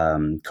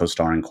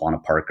 co-starring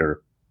Quanah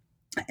Parker,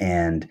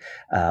 and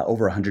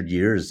over 100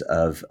 years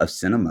of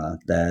cinema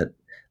that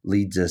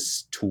leads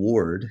us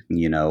toward,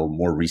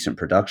 more recent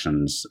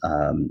productions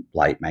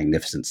like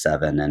Magnificent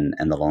Seven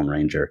and The Lone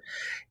Ranger.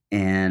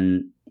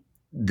 And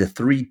the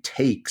three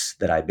takes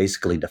that I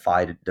basically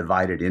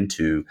divided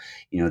into,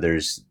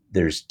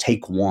 there's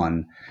take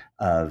one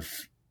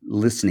of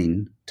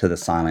listening to the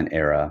silent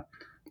era.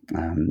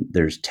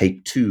 There's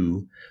take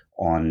two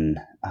on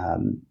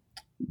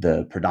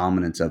the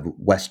predominance of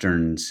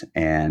Westerns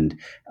and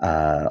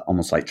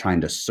almost like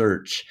trying to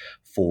search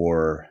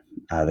for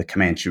the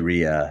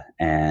Comancheria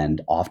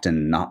and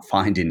often not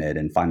finding it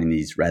and finding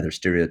these rather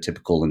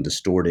stereotypical and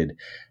distorted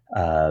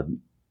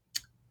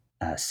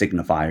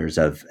signifiers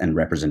of and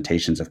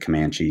representations of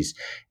Comanches.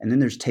 And then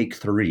there's take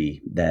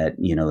three that,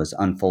 is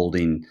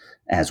unfolding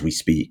as we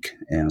speak,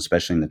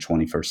 especially in the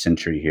 21st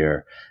century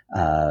here,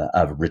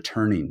 of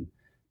returning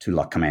to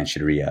La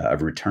Comancheria,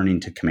 of returning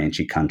to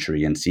Comanche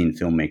country and seeing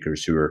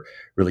filmmakers who are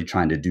really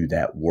trying to do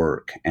that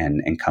work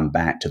and come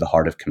back to the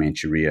heart of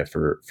Comancheria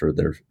for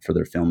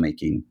their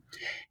filmmaking.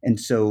 And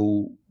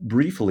so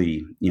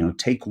briefly,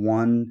 take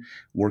one,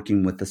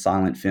 working with the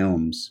silent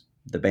films,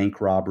 The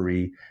Bank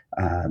Robbery.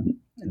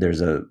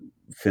 There's a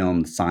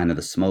film, Sign of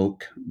the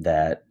Smoke,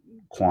 that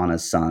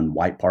Quanah's son,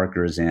 White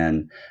Parker, is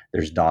in.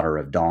 There's Daughter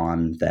of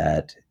Dawn,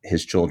 that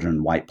his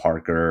children, White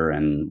Parker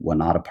and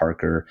Wanata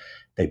Parker,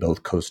 they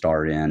both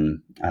co-star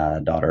in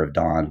Daughter of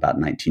Dawn, about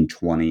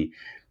 1920.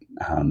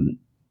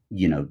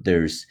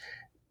 There's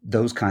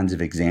those kinds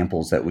of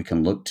examples that we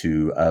can look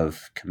to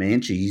of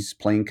Comanches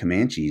playing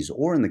Comanches,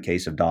 or in the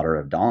case of Daughter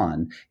of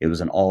Dawn, it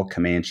was an all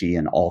Comanche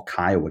and all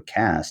Kiowa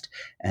cast.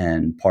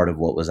 And part of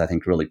what was, I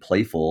think, really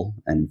playful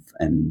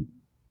and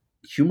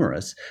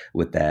humorous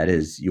with that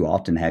is you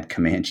often had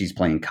Comanches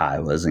playing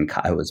Kiowas and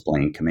Kiowas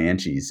playing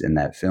Comanches in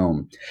that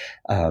film.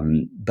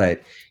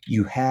 But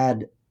you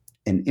had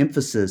an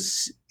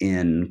emphasis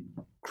in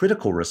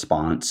critical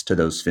response to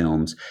those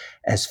films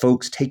as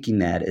folks taking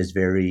that as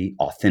very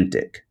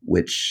authentic,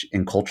 which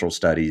in cultural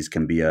studies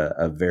can be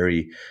a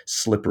very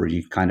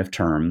slippery kind of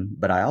term.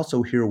 But I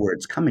also hear where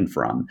it's coming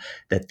from,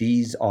 that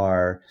these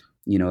are,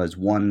 as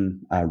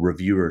one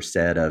reviewer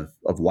said of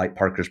White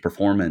Parker's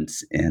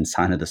performance in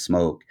Sign of the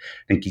Smoke,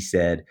 I think he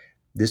said,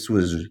 this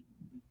was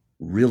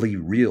really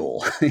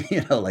real.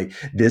 Like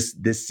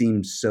this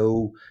seems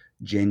so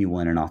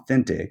genuine and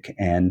authentic.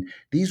 And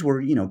these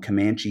were,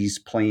 Comanches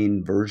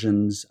playing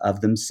versions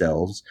of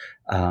themselves.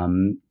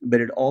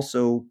 But it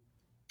also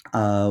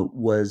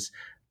was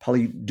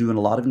probably doing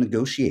a lot of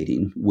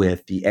negotiating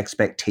with the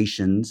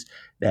expectations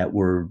that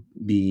were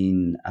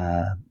being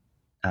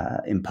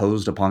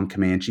imposed upon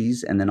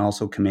Comanches, and then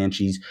also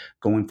Comanches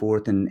going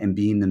forth and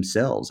being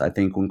themselves. I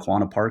think when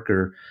Quanah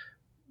Parker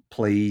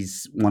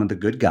plays one of the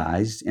good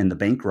guys in The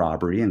Bank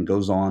Robbery and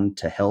goes on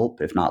to help,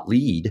 if not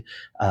lead,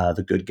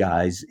 the good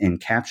guys in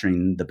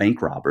capturing the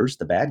bank robbers,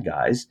 the bad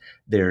guys,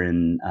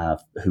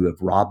 who have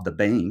robbed the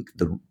bank,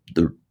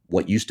 the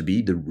what used to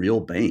be the real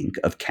bank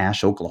of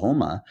Cache,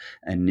 Oklahoma,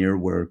 and near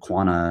where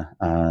Quanah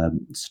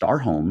Star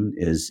Home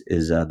is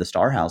the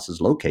Star House is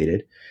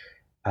located.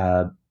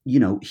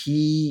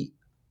 He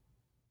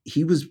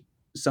was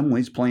some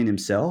ways playing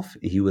himself.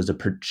 He was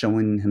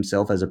showing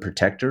himself as a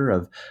protector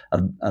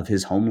of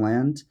his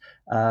homeland.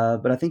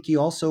 But I think he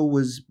also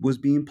was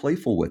being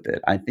playful with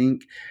it. I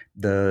think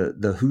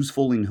the who's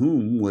fooling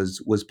whom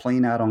was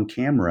playing out on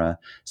camera,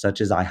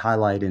 such as I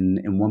highlight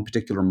in one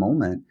particular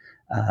moment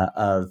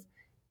of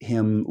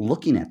him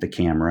looking at the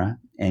camera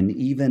and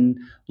even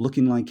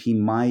looking like he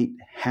might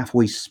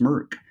halfway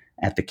smirk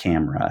at the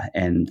camera.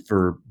 And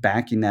for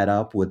backing that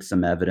up with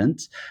some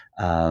evidence,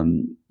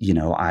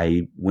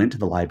 I went to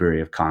the Library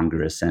of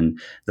Congress, and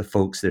the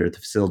folks there at the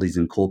facilities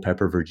in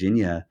Culpeper,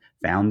 Virginia,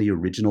 found the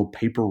original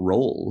paper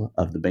roll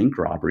of the bank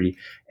robbery,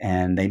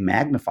 and they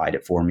magnified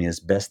it for me as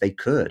best they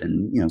could,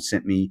 and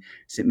sent me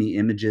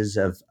images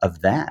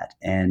of that.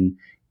 And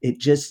it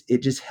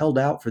just held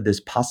out for this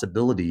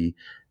possibility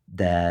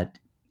that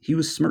he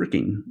was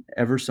smirking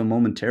ever so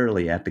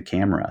momentarily at the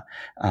camera.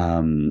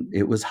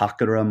 It was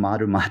Hakura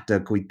Marumata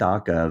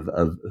Kuitaka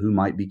of who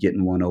might be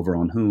getting one over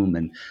on whom,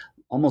 and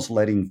almost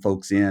letting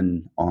folks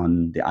in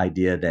on the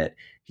idea that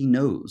he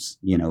knows,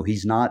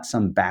 he's not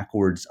some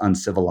backwards,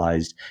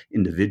 uncivilized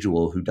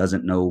individual who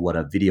doesn't know what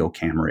a video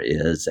camera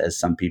is, as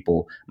some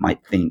people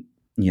might think,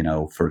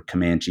 for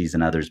Comanches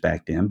and others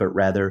back then, but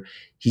rather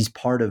he's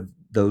part of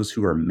those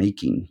who are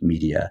making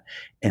media.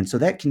 And so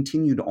that has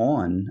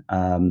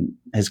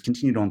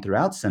continued on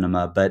throughout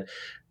cinema, but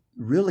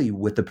really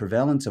with the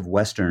prevalence of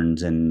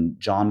Westerns and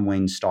John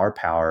Wayne's star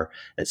power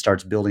that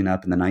starts building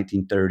up in the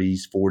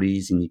 1930s,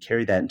 40s, and you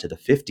carry that into the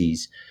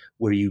 50s,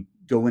 where you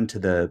go into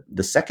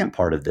the second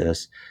part of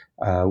this,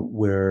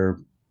 where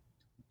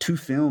two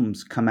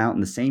films come out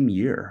in the same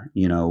year.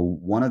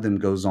 One of them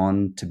goes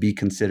on to be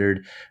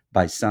considered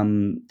by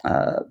some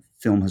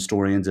film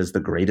historians as the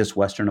greatest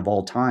Western of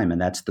all time, and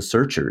that's The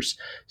Searchers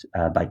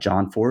by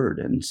John Ford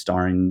and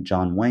starring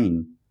John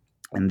Wayne.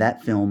 And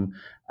that film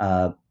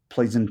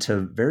plays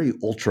into very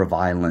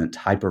ultra-violent,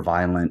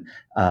 hyper-violent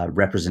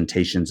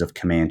representations of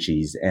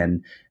Comanches.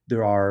 And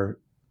there are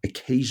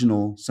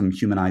some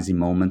humanizing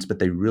moments, but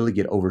they really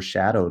get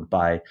overshadowed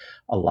by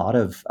a lot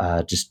of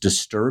just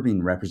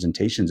disturbing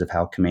representations of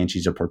how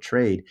Comanches are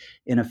portrayed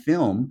in a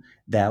film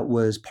that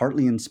was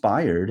partly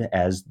inspired,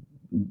 as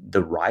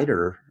the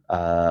writer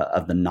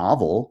of the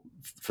novel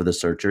for The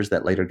Searchers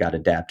that later got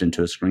adapted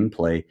into a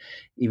screenplay,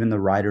 even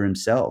the writer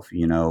himself,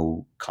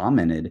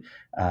 commented,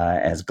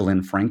 as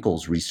Glenn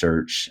Frankel's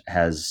research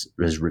has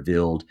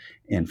revealed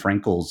in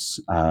Frankel's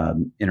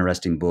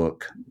interesting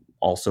book,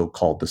 also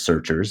called The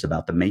Searchers,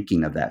 about the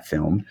making of that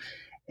film,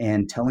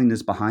 and telling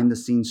this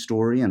behind-the-scenes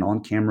story and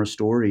on-camera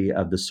story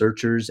of The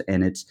Searchers,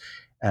 and it's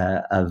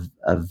of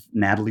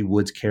Natalie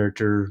Wood's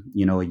character,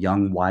 a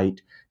young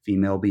white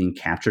female being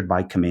captured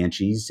by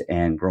Comanches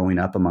and growing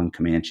up among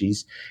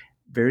Comanches,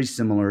 very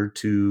similar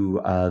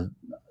to,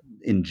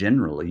 in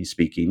generally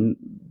speaking,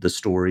 the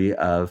story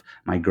of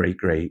my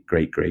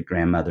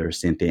great-great-great-great-grandmother,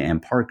 Cynthia Ann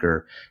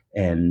Parker,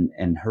 and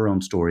her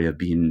own story of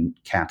being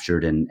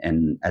captured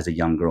and as a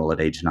young girl at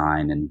age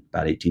 9 in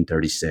about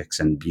 1836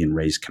 and being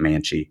raised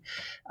Comanche.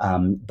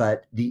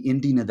 But the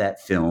ending of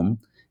that film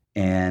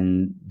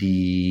and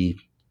the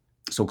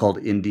so-called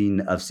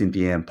ending of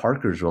Cynthia Ann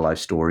Parker's real life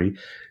story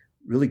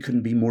really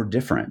couldn't be more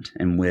different,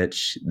 in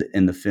which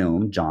in the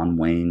film, John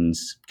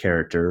Wayne's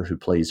character, who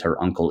plays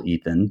her uncle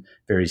Ethan,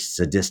 very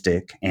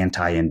sadistic,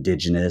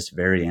 anti-indigenous,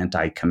 very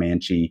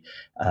anti-Comanche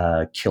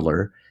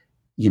killer,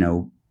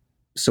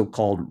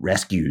 so-called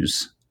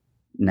rescues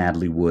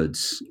Natalie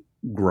Wood's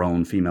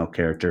grown female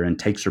character and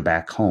takes her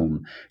back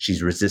home.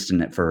 She's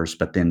resistant at first,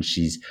 but then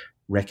she's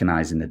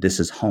recognizing that this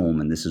is home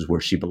and this is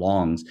where she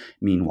belongs.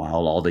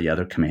 Meanwhile, all the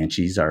other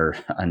Comanches are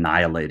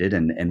annihilated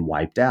and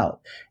wiped out.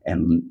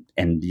 And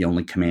the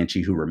only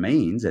Comanche who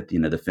remains at the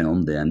end of the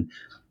film then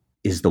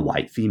is the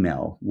white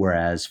female.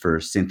 Whereas for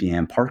Cynthia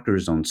Ann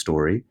Parker's own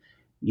story,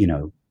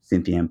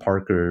 Cynthia Ann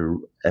Parker,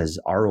 as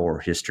our oral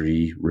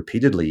history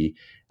repeatedly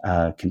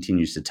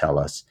continues to tell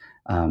us,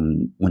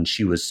 when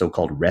she was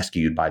so-called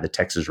rescued by the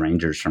Texas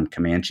Rangers from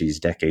Comanches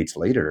decades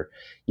later,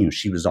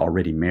 she was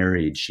already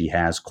married. She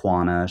has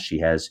Quanah, she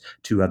has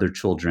 2 other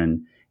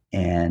children,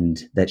 and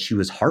that she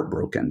was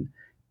heartbroken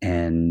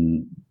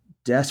and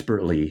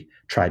desperately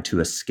tried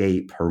to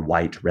escape her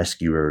white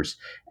rescuers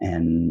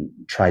and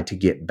tried to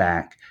get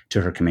back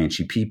to her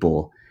Comanche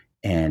people.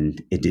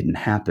 And it didn't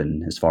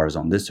happen, as far as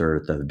on this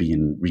earth, of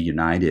being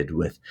reunited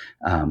with,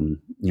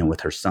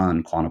 with her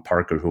son, Quanah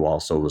Parker, who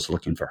also was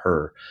looking for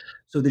her.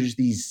 So there's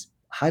these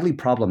highly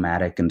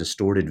problematic and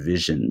distorted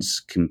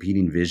visions,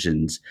 competing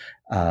visions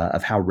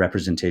of how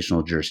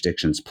representational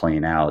jurisdictions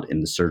playing out in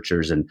The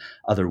Searchers and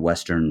other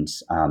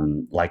Westerns,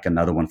 like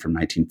another one from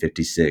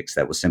 1956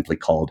 that was simply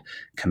called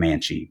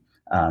Comanche,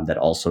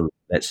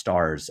 that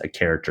stars a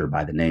character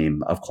by the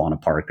name of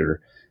Quanah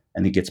Parker.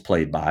 And it gets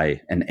played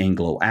by an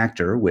Anglo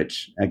actor,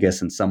 which I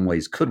guess in some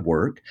ways could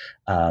work,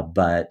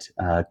 but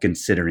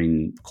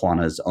considering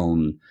Quanah's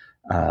own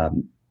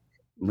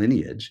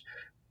lineage.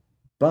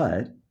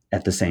 But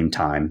at the same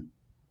time,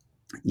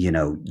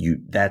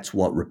 that's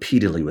what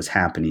repeatedly was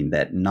happening,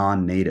 that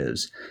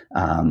non-natives,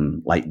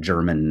 like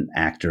German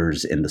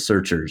actors in The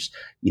Searchers,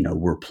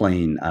 were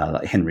playing,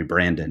 Henry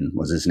Brandon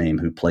was his name,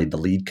 who played the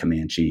lead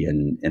Comanche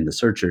in The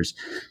Searchers.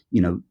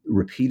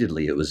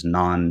 Repeatedly it was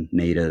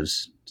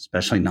non-natives,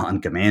 especially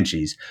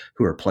non-Comanches,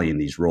 who are playing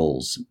these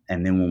roles.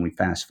 And then when we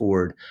fast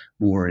forward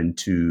more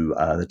into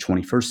the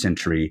 21st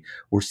century,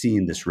 we're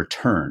seeing this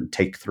return,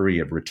 take 3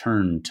 of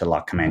Return to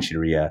La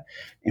Comancheria,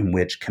 in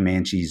which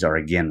Comanches are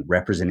again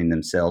representing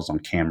themselves on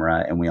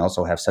camera. And we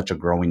also have such a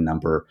growing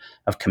number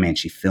of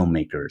Comanche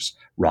filmmakers,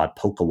 Rod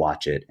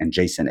Pokawatchit and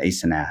Jason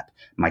Asenap,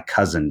 my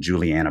cousin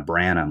Juliana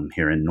Branham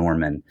here in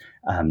Norman,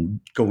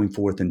 going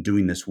forth and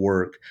doing this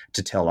work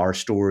to tell our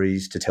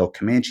stories, to tell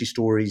Comanche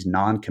stories,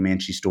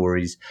 non-Comanche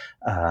stories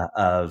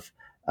of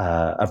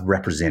of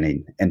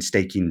representing and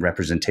staking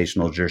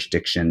representational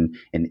jurisdiction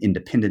in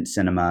independent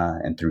cinema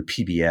and through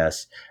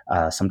PBS,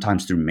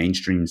 sometimes through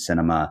mainstream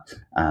cinema,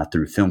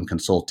 through film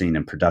consulting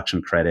and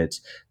production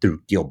credits,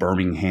 through Gil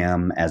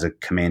Birmingham as a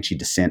Comanche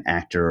descent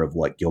actor of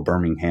what Gil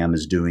Birmingham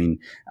is doing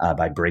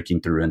by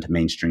breaking through into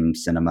mainstream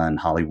cinema and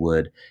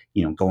Hollywood,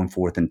 going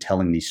forth and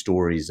telling these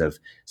stories of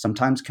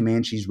sometimes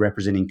Comanches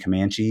representing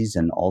Comanches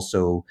and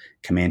also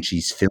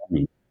Comanches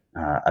filming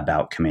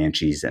about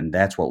Comanches. And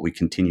that's what we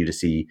continue to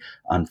see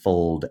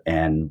unfold.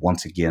 And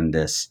once again,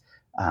 this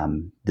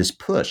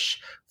push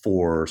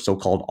for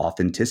so-called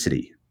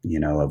authenticity,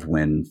 of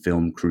when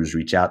film crews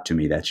reach out to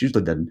me, that's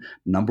usually the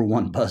number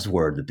one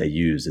buzzword that they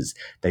use is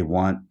they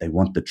want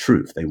the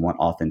truth. They want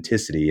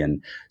authenticity.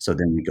 And so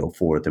then we go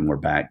forth and we're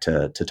back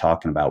to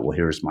talking about, well,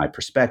 here's my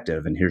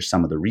perspective and here's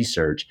some of the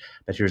research,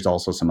 but here's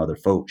also some other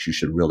folks you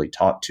should really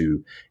talk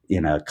to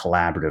in a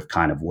collaborative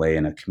kind of way,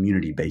 in a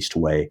community-based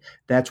way.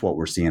 That's what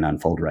we're seeing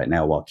unfold right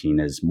now, Joaquin,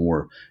 is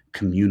more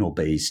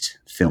communal-based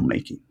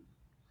filmmaking.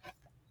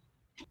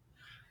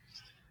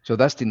 So,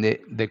 Dustin,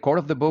 the core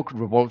of the book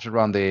revolves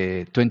around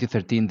the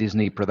 2013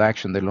 Disney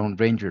production, The Lone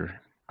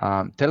Ranger.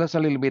 Tell us a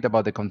little bit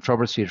about the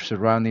controversy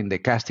surrounding the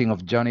casting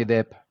of Johnny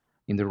Depp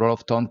in the role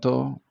of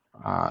Tonto,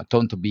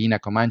 Tonto being a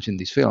Comanche in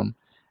this film,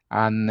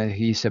 and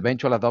his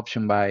eventual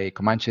adoption by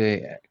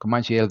Comanche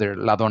elder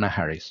LaDonna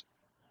Harris.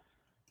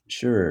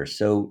 Sure.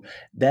 So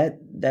that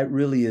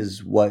really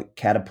is what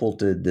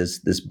catapulted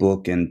this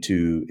book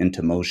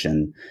into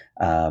motion.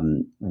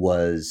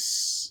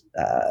 Was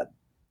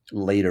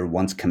later,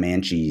 once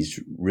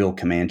real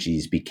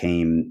Comanches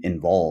became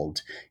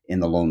involved in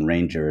the Lone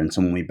Ranger. And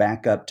so when we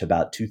back up to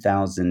about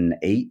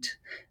 2008,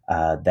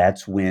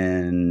 that's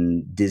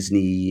when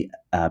Disney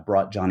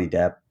brought Johnny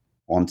Depp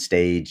on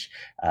stage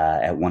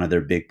at one of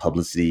their big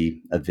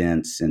publicity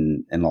events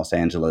in Los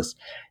Angeles.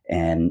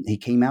 And he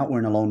came out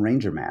wearing a Lone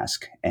Ranger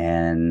mask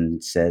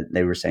and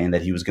they were saying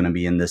that he was going to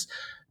be in this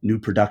new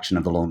production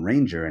of the Lone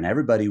Ranger, and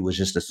everybody was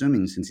just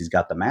assuming, since he's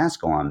got the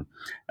mask on,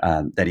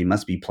 that he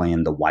must be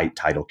playing the white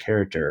title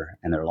character.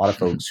 And there are a lot of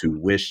folks who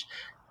wish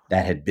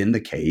that had been the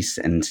case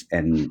and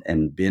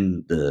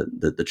been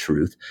the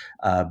truth.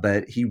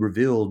 But he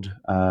revealed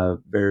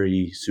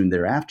very soon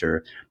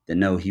thereafter that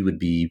no, he would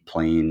be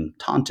playing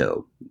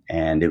Tonto,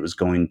 and it was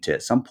going to,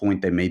 at some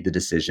point, they made the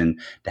decision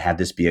to have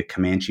this be a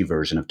Comanche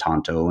version of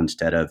Tonto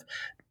instead of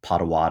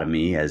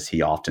Potawatomi, as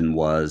he often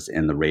was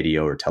in the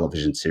radio or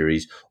television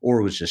series, or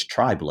it was just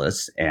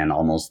tribeless and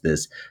almost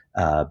this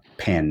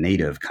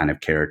pan-native kind of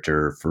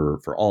character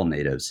for all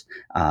natives,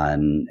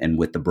 and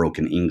with the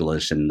broken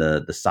English and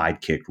the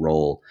sidekick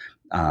role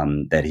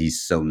that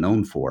he's so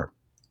known for.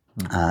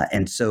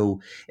 And so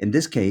in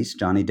this case,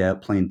 Johnny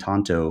Depp playing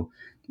Tonto,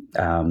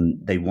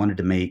 they wanted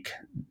to make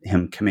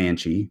him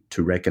Comanche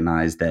to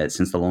recognize that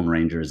since the Lone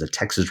Ranger is a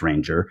Texas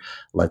Ranger,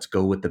 let's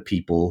go with the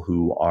people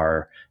who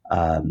are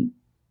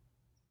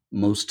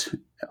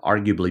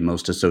arguably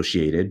most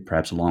associated,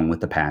 perhaps along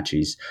with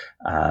Apaches,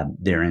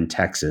 they're in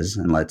Texas,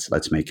 and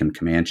let's make him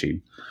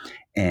Comanche.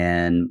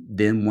 And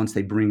then once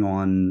they bring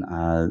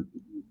on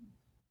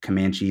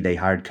Comanche, they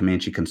hired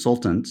Comanche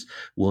consultants,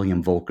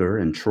 William Volker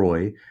and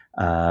Troy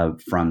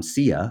from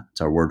SIA,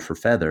 it's our word for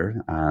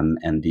feather,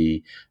 and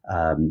the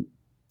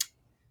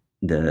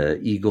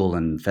Eagle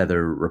and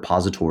Feather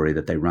Repository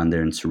that they run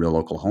there in Surreal,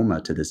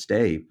 Oklahoma to this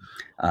day,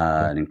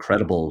 an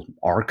incredible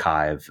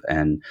archive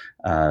and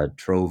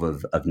trove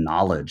of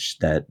knowledge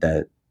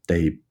that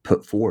they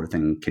put forth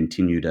and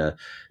continue to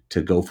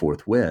go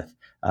forth with.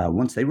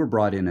 Once they were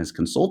brought in as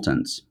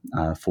consultants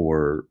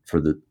for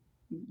the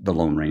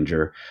Lone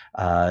Ranger,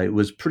 it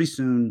was pretty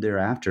soon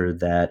thereafter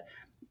that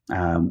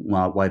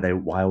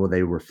while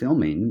they were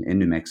filming in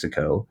New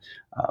Mexico,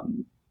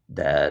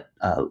 that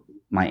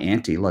my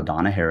auntie,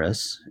 LaDonna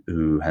Harris,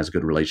 who has a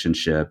good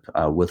relationship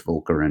with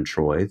Volker and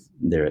Troy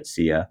there at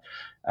SIA,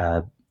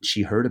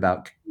 she heard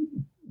about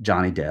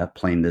Johnny Depp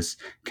playing this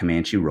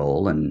Comanche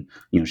role, and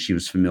she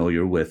was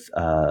familiar with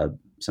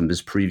some of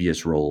his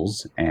previous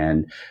roles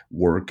and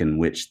work in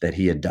which that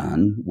he had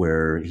done,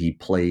 where he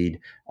played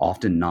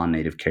often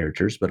non-native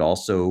characters, but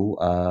also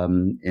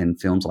in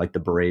films like The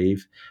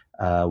Brave,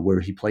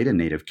 where he played a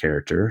native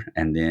character,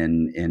 and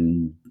then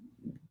in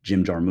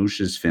Jim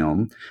Jarmusch's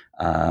film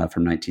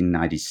from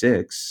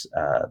 1996,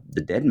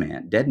 The Dead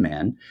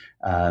Man,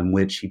 in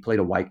which he played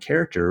a white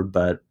character,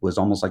 but was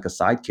almost like a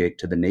sidekick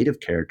to the native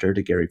character,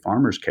 to Gary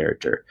Farmer's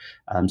character.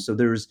 So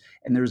there's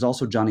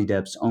also Johnny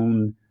Depp's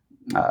own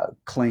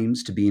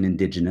claims to being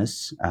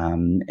indigenous,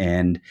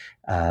 and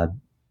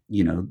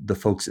the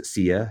folks at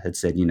SIA had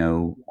said,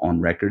 on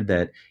record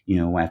that,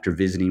 after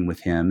visiting with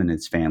him and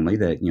his family,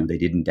 that, they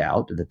didn't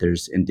doubt that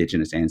there's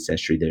indigenous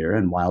ancestry there.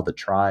 And while the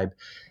tribe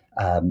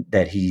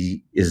that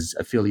he is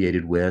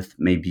affiliated with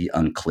may be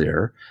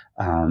unclear,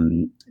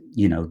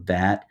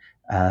 that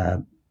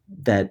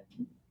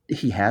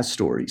he has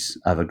stories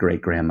of a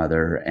great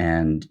grandmother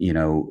and,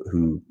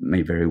 who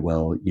may very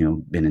well,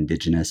 been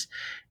indigenous.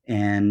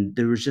 And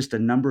there was just a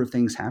number of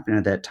things happening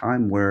at that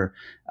time where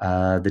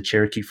the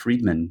Cherokee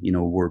freedmen,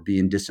 were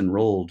being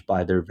disenrolled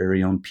by their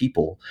very own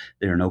people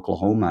there in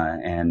Oklahoma.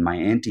 And my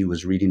auntie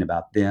was reading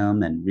about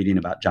them and reading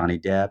about Johnny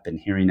Depp and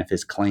hearing of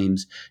his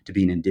claims to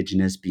being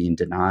indigenous, being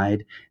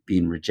denied,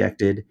 being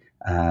rejected,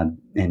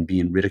 and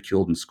being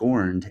ridiculed and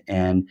scorned.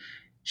 And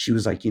she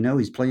was like,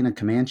 he's playing a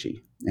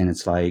Comanche. And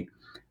it's like,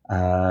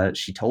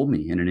 she told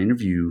me in an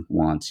interview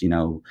once,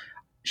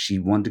 she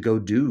wanted to go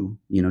do,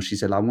 she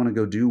said, I want to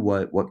go do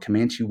what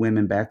Comanche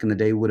women back in the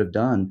day would have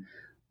done.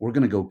 We're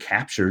going to go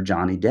capture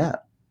Johnny Depp.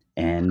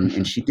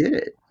 And she did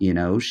it.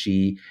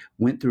 She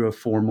went through a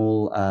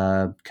formal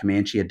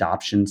Comanche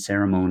adoption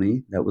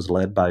ceremony that was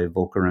led by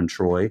Volker and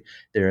Troy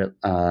there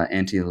at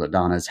Auntie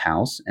LaDonna's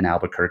house in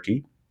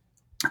Albuquerque.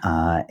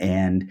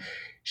 And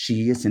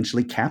she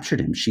essentially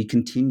captured him. She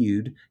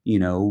continued,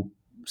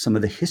 some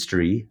of the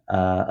history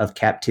of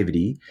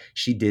captivity.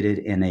 She did it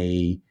in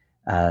a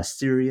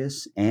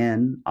serious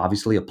and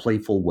obviously a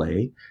playful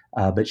way.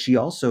 But she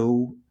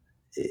also,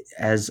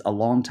 as a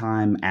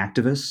longtime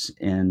activist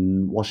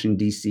in Washington,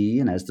 D.C.,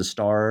 and as the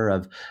star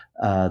of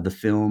the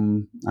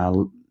film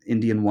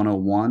Indian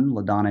 101,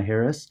 LaDonna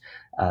Harris,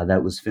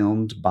 that was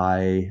filmed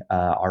by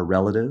our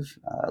relative,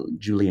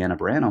 Juliana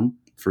Branham,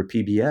 for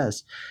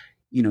PBS,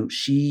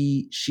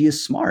 she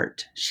is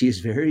smart. She is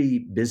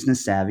very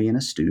business savvy and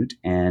astute.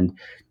 And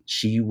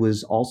she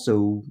was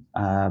also,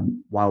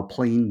 while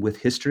playing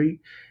with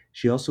history,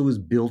 she also was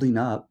building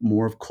up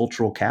more of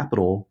cultural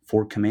capital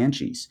for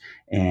Comanches.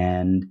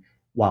 And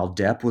while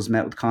Depp was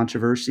met with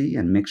controversy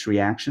and mixed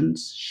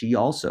reactions, she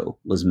also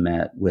was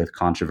met with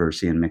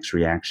controversy and mixed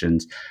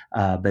reactions.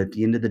 But at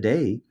the end of the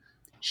day,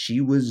 she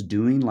was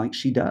doing like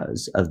she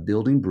does, of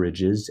building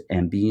bridges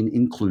and being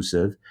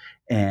inclusive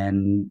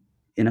and,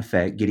 in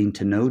effect, getting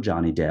to know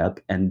Johnny Depp.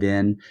 And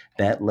then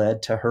that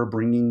led to her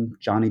bringing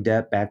Johnny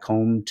Depp back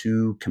home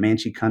to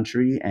Comanche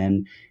country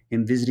and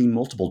him visiting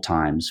multiple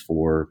times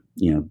for,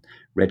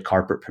 red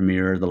carpet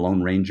premiere of The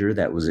Lone Ranger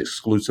that was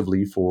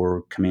exclusively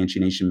for Comanche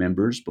Nation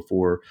members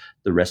before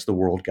the rest of the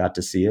world got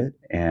to see it,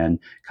 and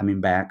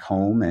coming back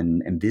home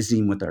and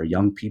visiting with our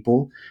young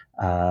people,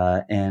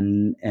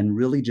 and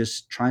really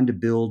just trying to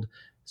build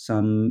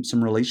some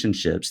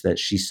relationships that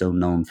she's so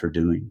known for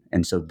doing.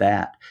 And so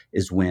that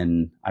is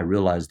when I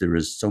realized there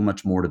is so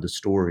much more to the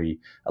story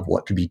of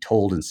what could be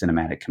told in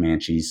cinematic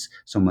Comanches,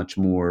 so much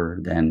more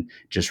than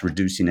just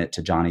reducing it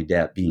to Johnny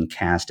Depp being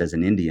cast as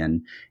an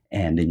Indian.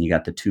 And then you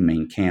got the two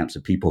main camps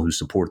of people who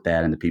support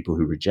that and the people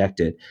who reject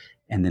it.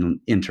 And then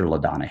enter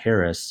LaDonna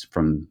Harris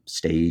from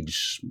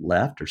stage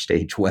left or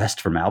stage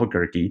west from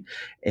Albuquerque,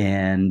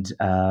 and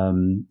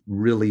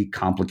really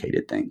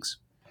complicated things.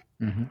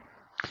 Mm-hmm.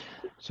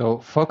 So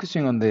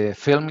focusing on the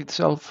film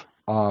itself,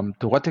 to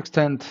what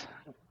extent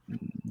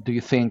do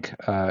you think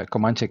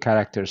Comanche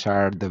characters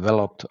are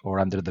developed or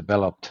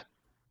underdeveloped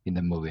in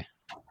the movie?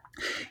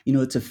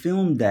 It's a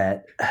film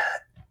that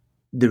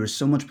there is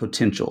so much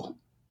potential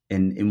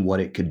in what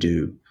it could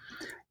do.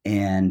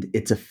 And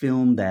it's a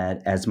film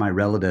that, as my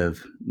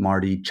relative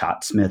Marty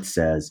Chot Smith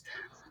says,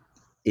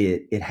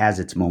 it has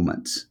its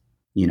moments.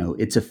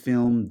 It's a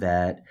film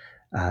that,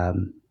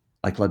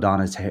 like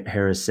LaDonna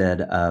Harris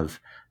said of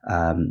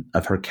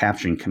her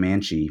capturing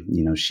Comanche,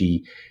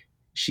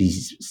 she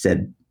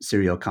said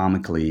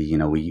serial-comically,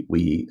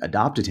 we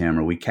adopted him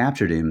or we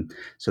captured him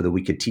so that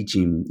we could teach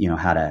him,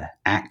 how to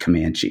act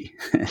Comanche,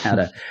 how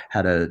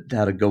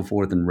to go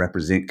forth and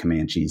represent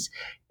Comanches.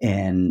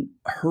 And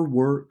her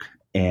work,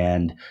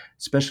 and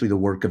especially the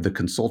work of the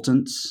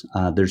consultants,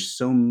 there's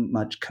so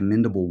much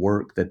commendable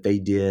work that they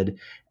did,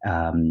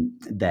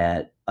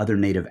 that other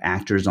Native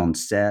actors on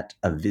set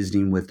of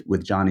visiting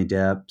with Johnny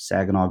Depp,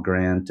 Saginaw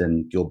Grant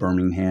and Gil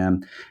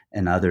Birmingham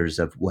and others,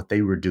 of what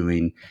they were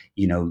doing,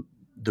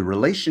 the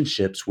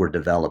relationships were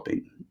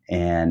developing.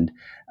 And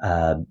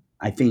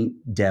I think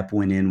Depp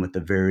went in with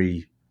a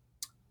very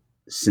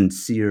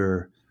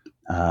sincere,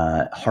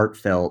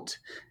 heartfelt,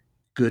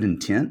 good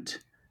intent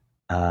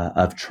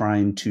of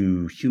trying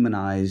to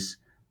humanize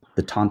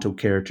the Tonto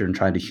character and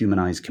trying to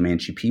humanize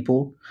Comanche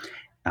people.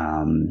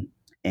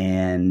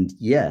 And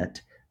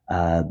yet,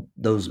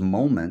 those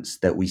moments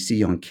that we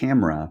see on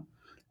camera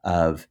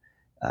of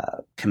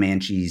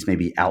Comanches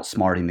maybe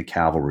outsmarting the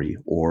cavalry,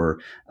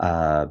 or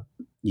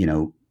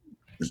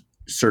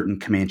certain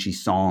Comanche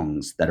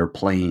songs that are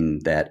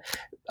playing that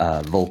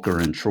Volker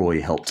and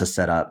Troy helped to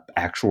set up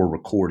actual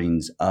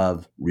recordings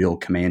of real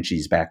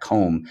Comanches back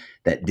home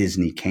that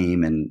Disney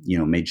came and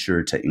made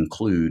sure to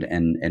include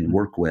and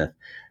work with.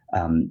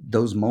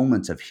 Those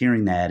moments of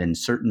hearing that, and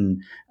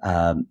certain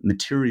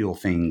material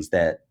things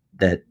that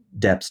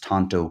Depp's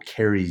Tonto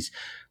carries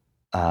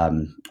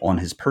on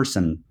his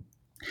person,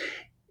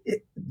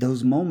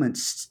 those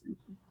moments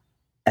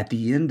at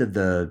the end of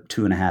the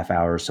 2.5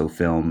 hour or so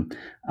film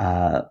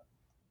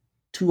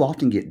too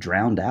often get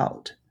drowned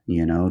out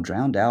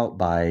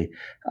by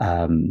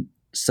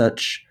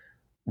such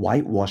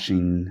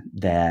whitewashing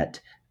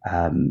that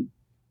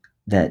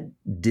that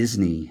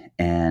Disney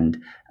and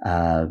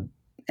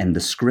the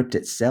script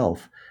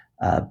itself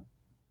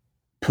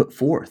put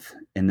forth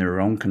in their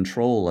own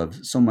control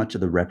of so much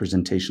of the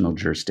representational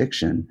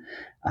jurisdiction.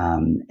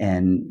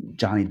 And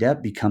Johnny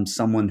Depp becomes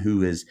someone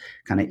who is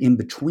kind of in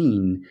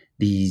between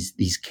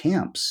these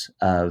camps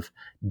of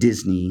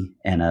Disney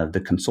and of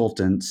the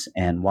consultants.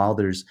 And while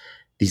there's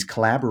these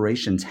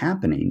collaborations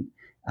happening,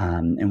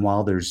 and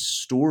while there's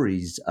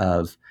stories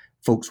of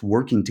folks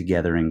working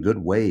together in good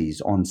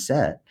ways on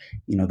set,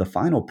 the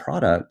final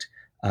product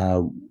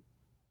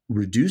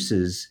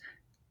reduces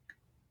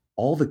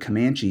all the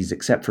Comanches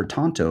except for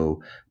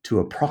Tonto to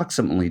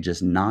approximately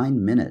just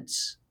 9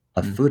 minutes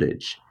of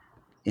footage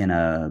in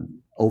a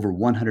over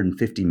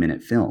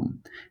 150-minute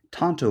film.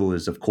 Tonto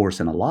is, of course,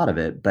 in a lot of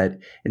it, but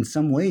in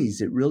some ways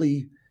it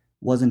really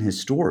wasn't his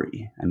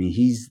story. I mean,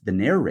 he's the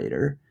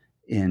narrator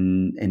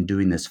in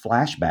doing this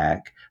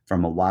flashback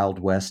from a Wild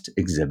West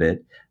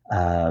exhibit,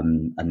 a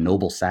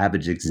Noble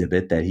Savage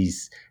exhibit that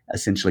he's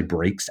essentially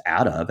breaks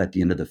out of at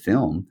the end of the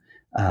film.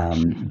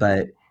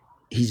 But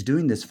he's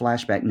doing this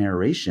flashback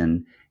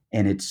narration,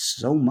 and it's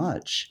so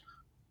much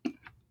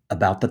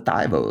about the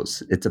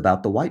Thivos. It's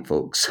about the white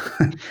folks.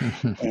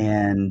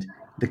 And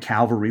the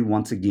cavalry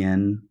once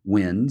again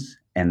wins,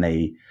 and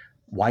they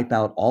wipe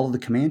out all of the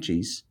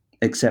Comanches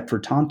except for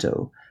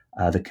Tonto.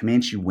 The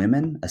Comanche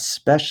women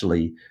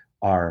especially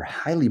are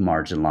highly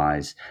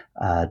marginalized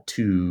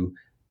to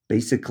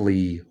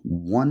basically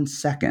 1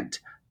 second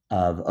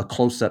of a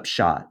close-up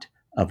shot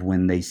of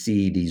when they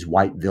see these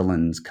white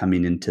villains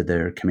coming into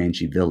their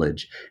Comanche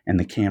village, and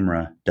the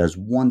camera does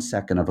 1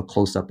 second of a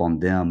close-up on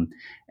them,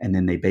 and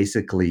then they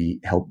basically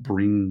help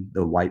bring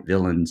the white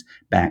villains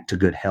back to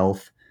good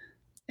health,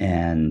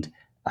 and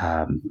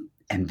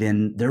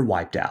then they're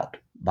wiped out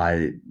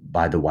by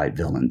the white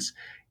villains.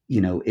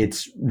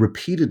 It's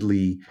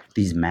repeatedly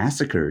these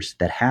massacres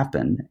that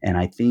happen, and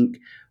I think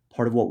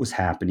part of what was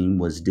happening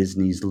was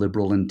Disney's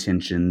liberal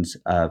intentions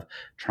of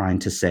trying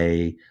to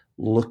say,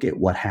 look at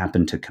what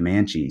happened to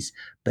Comanches,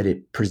 but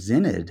it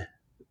presented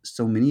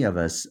so many of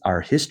us,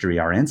 our history,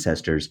 our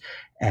ancestors,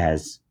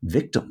 as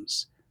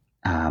victims,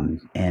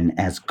 and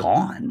as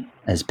gone,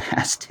 as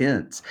past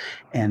tense.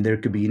 And there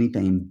could be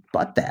anything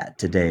but that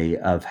today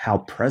of how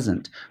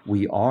present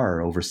we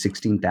are, over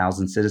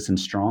 16,000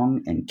 citizens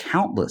strong and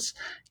countless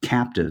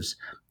captives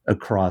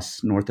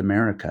across North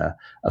America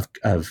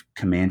of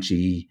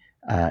Comanche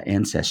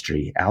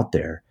ancestry out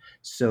there.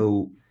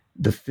 So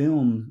the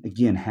film,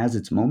 again, has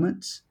its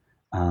moments,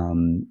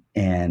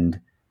 and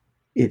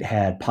it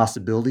had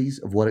possibilities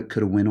of what it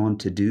could have went on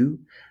to do.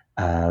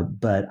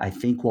 But I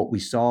think what we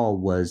saw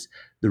was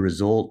the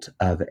result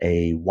of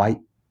a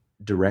white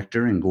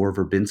director in Gore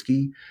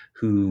Verbinski,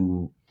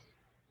 who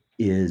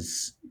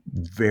is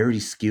very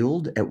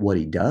skilled at what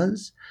he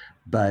does,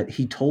 but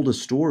he told a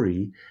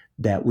story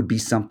that would be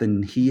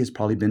something he has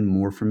probably been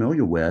more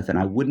familiar with. And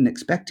I wouldn't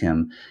expect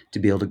him to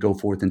be able to go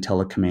forth and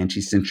tell a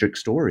Comanche-centric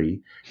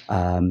story,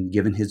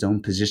 given his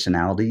own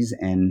positionalities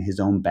and his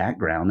own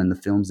background in the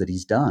films that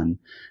he's done.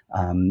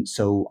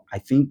 So I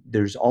think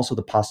there's also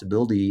the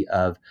possibility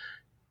of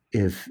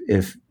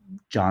if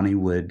Johnny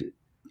would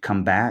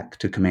come back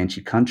to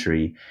Comanche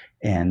country,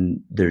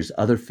 and there's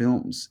other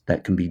films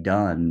that can be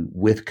done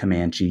with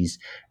Comanches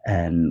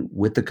and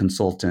with the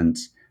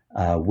consultants,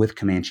 with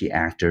Comanche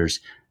actors.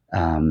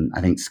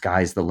 I think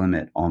sky's the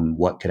limit on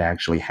what could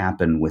actually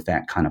happen with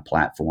that kind of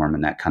platform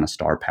and that kind of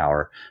star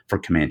power for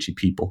Comanche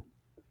people.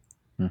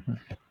 Mm-hmm.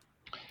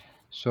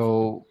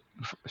 So,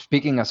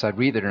 speaking as a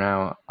reader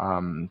now,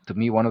 to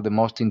me, one of the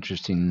most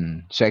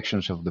interesting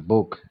sections of the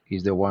book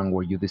is the one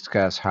where you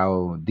discuss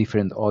how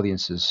different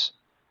audiences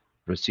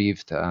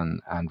received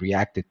and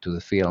reacted to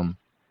the film.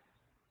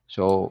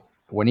 So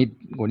when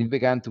it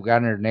began to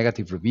garner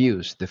negative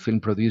reviews, the film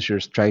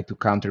producers tried to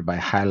counter by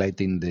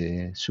highlighting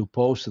the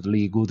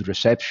supposedly good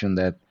reception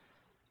that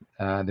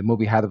the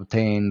movie had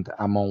obtained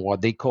among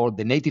what they called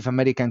the Native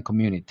American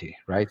community,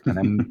 right? And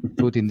I'm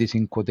putting this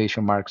in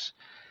quotation marks.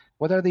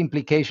 What are the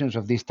implications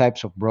of these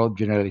types of broad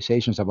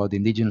generalizations about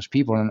indigenous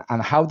people,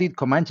 and how did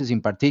Comanches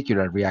in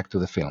particular react to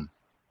the film?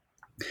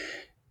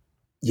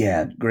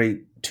 Yeah,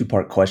 great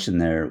two-part question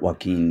there,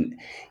 Joaquin.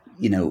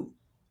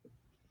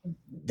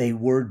 They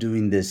were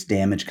doing this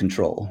damage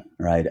control,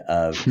 right?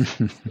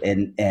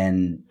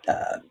 And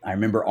I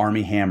remember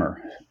Armie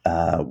Hammer,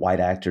 white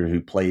actor who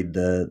played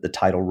the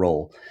title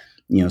role,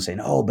 saying,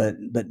 "Oh, but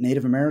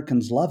Native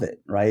Americans love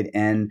it," right?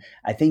 And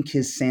I think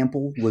his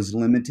sample was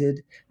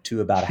limited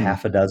to about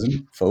half a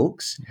dozen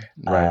folks.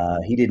 Right.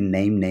 He didn't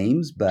name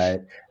names,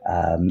 but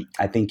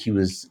I think he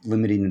was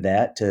limiting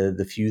that to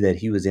the few that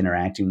he was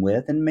interacting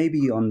with, and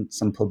maybe on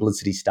some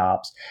publicity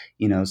stops,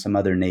 some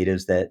other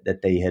natives that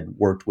they had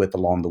worked with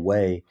along the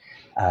way.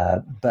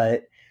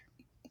 But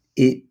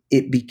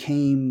it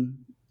became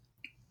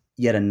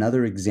yet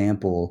another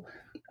example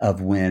of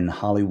when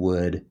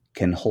Hollywood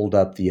can hold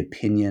up the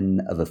opinion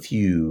of a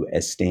few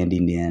as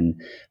standing in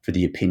for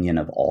the opinion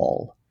of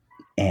all.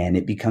 And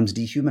it becomes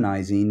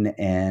dehumanizing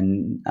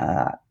and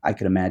I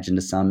could imagine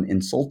to some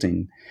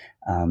insulting.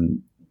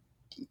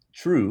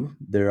 true,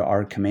 there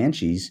are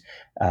Comanches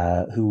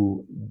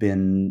who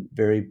been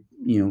very,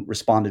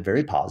 responded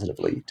very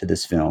positively to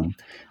this film.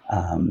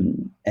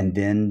 And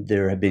then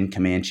there have been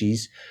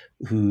Comanches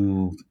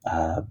who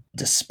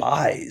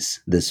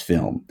despise this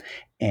film.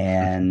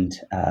 And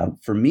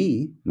for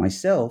me,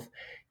 myself,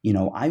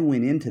 I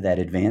went into that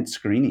advanced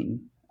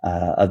screening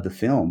of the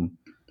film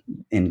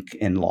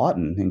in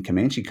Lawton, in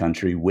Comanche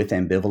country, with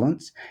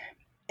ambivalence.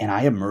 And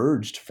I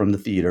emerged from the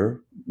theater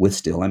with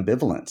still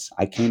ambivalence.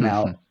 I came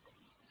out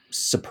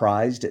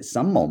surprised at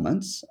some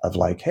moments of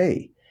like,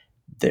 hey,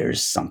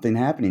 there's something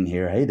happening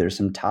here. Hey, there's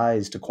some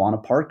ties to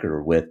Quanah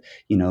Parker with,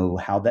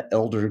 how the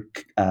elder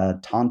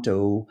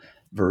Tonto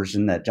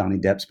version that Johnny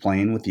Depp's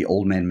playing with the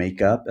old man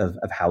makeup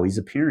of how he's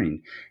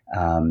appearing.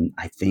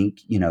 I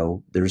think,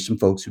 there's some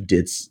folks who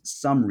did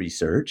some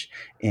research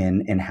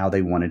in how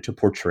they wanted to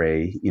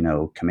portray,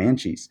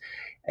 Comanches.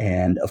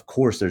 And of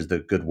course, there's the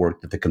good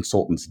work that the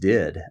consultants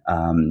did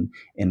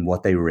in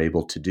what they were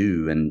able to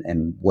do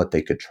and what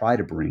they could try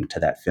to bring to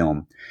that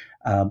film.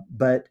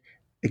 But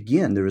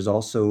again, there is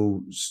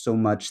also so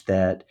much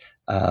that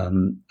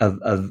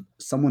of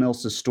someone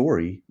else's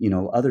story,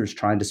 others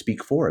trying to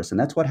speak for us. And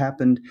that's what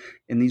happened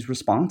in these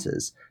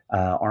responses.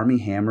 Armie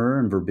Hammer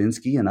and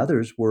Verbinski and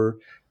others were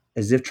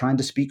as if trying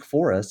to speak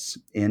for us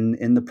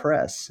in the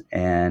press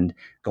and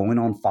going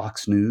on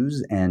Fox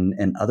News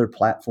and other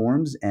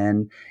platforms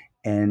and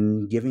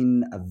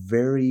giving a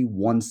very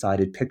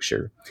one-sided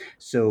picture.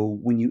 So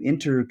when you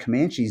enter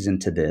Comanches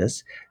into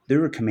this, there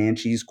were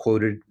Comanches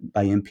quoted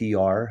by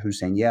NPR who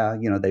saying,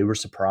 they were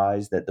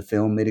surprised that the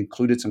film, it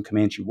included some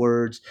Comanche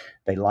words.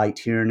 They liked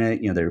hearing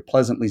it. They were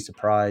pleasantly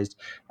surprised.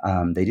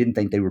 They didn't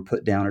think they were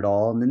put down at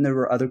all. And then there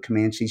were other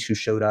Comanches who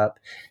showed up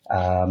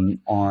on,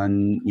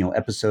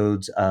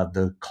 episodes of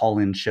the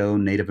call-in show,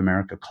 Native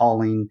America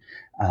Calling.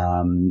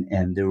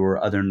 And there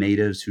were other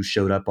natives who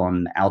showed up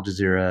on Al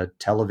Jazeera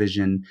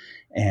television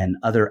and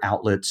other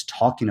outlets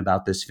talking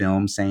about this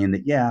film, saying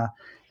that,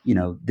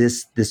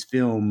 this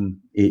film,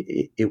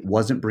 it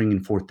wasn't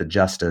bringing forth the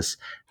justice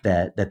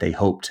that they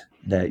hoped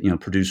that,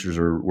 producers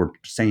were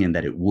saying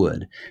that it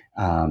would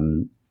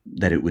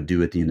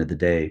do at the end of the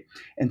day.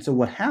 And so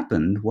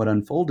what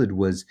unfolded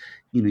was,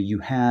 you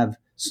have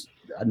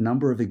a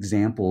number of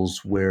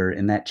examples where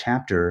in that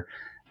chapter,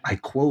 I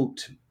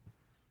quote,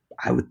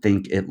 I would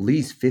think at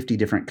least 50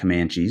 different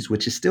Comanches,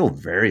 which is still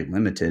very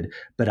limited,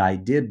 but I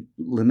did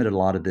limit a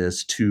lot of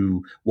this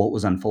to what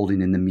was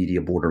unfolding in the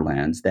media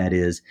borderlands. That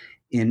is,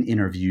 in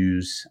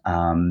interviews,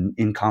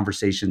 in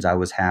conversations I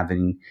was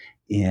having,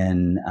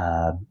 in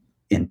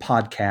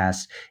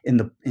podcasts,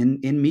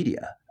 in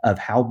media, of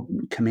how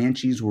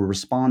Comanches were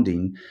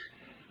responding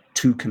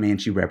to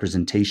Comanche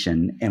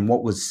representation. And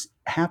what was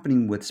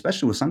happening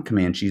especially with some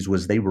Comanches,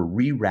 was they were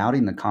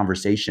rerouting the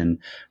conversation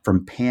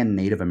from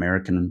pan-Native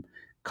American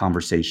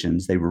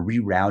conversations. They were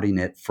rerouting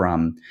it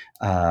from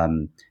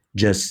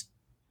just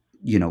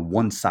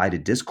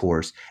one-sided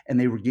discourse, and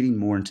they were getting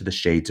more into the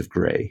shades of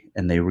gray,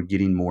 and they were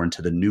getting more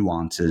into the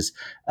nuances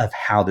of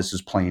how this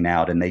is playing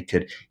out. And they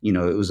could,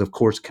 it was of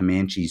course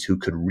Comanches who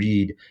could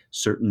read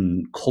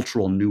certain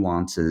cultural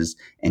nuances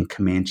and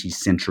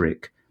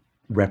Comanche-centric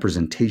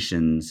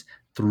representations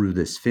through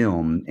this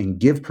film and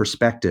give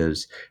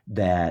perspectives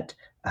that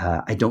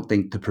I don't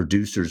think the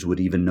producers would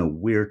even know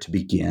where to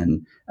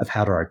begin of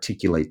how to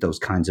articulate those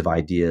kinds of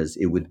ideas.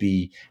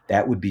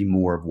 That would be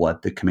more of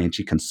what the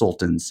Comanche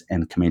consultants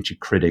and Comanche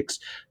critics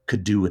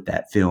could do with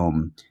that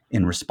film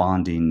in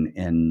responding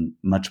in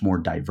much more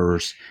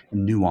diverse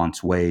and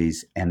nuanced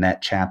ways. And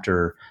that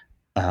chapter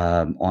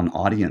on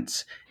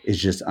audience is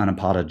just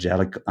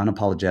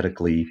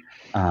unapologetically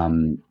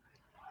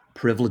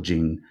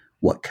privileging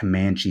what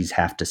Comanches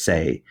have to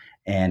say.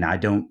 And I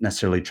don't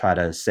necessarily try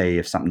to say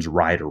if something's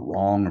right or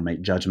wrong or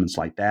make judgments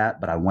like that,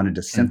 but I wanted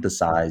to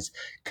synthesize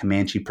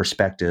Comanche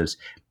perspectives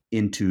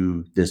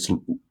into this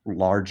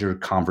larger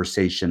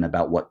conversation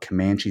about what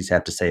Comanches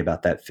have to say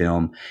about that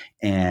film.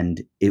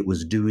 And it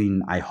was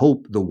doing, I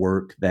hope, the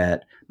work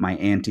that my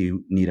auntie,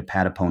 Nita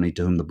Patapony,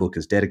 to whom the book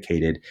is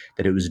dedicated,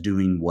 that it was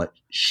doing what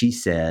she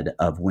said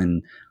of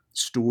when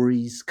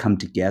stories come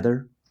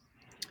together,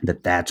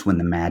 that's when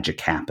the magic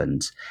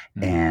happens.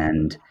 Mm-hmm.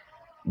 And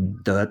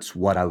that's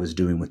what I was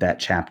doing with that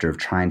chapter, of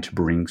trying to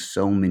bring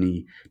so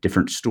many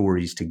different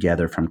stories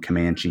together from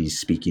Comanches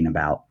speaking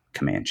about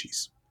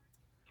Comanches.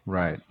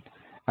 Right.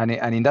 And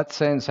in that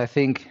sense, I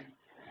think,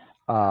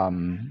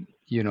 in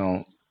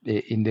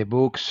the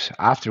books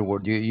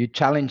afterward, you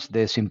challenge the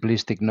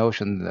simplistic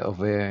notion of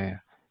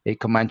a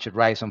Comanche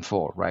rise and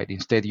fall, right?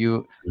 Instead,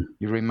 you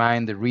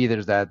remind the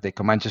readers that the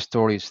Comanche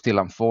story is still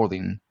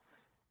unfolding,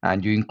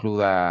 and you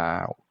include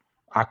a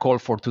call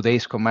for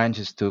today's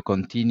Comanches to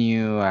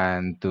continue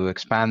and to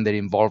expand their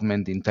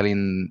involvement in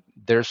telling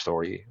their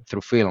story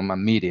through film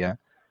and media,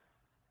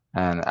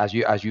 and as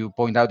you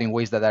point out, in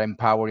ways that are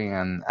empowering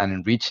and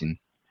enriching.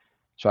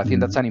 So I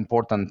think that's an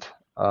important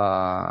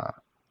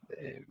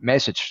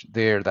message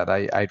there that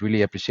I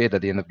really appreciate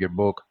at the end of your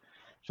book.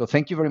 So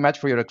thank you very much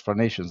for your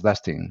explanations,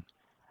 Dustin.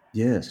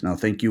 Yes, no,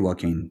 thank you,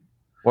 Joaquin.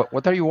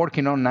 What are you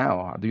working on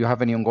now? Do you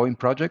have any ongoing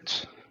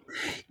projects?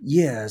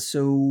 Yeah,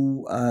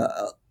 so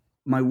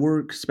my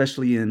work,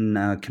 especially in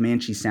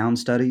Comanche sound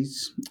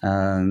studies,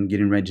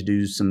 getting ready to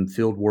do some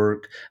field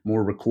work,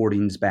 more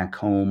recordings back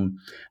home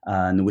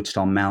in the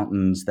Wichita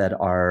Mountains that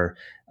are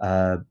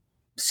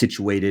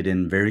situated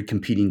in very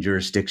competing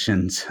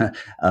jurisdictions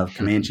of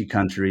Comanche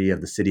country,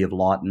 of the city of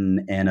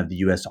Lawton, and of the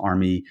U.S.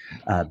 Army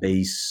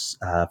base,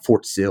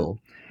 Fort Sill,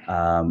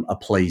 a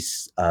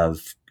place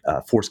of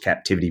forced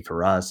captivity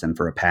for us and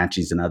for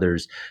Apaches and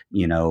others,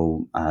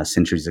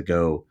 centuries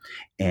ago,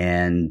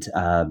 and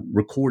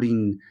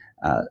recording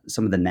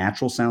some of the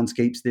natural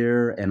soundscapes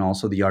there, and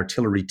also the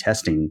artillery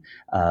testing,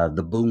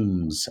 the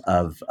booms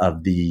of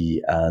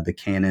the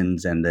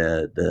cannons and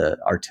the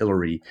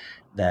artillery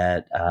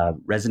that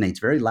resonates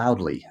very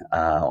loudly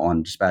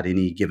on just about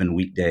any given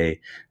weekday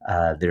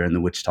there in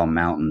the Wichita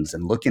Mountains.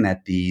 And looking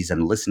at these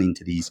and listening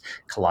to these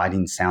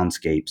colliding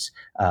soundscapes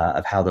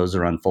of how those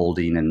are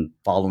unfolding, and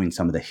following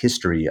some of the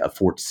history of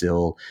Fort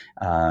Sill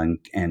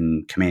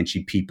and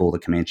Comanche people, the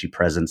Comanche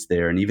presence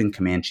there, and even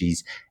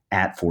Comanches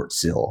at Fort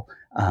Sill,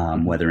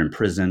 whether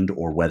imprisoned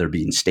or whether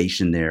being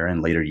stationed there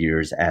in later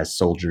years as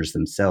soldiers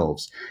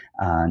themselves.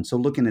 And so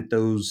looking at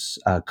those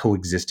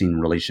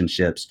coexisting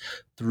relationships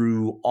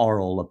through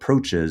oral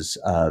approaches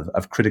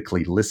of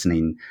critically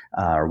listening,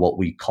 or what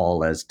we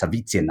call as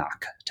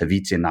tavitienak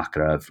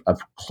of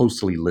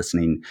closely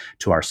listening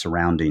to our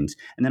surroundings.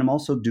 And then I'm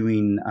also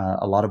doing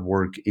a lot of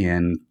work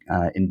in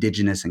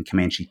indigenous and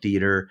Comanche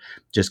theater.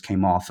 Just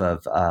came off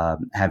of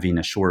having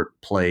a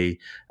short play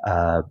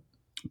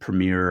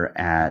premiere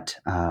at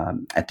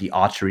the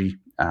Autry,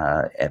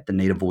 at the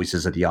Native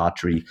Voices of the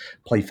Autry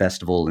Play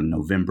Festival in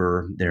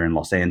November there in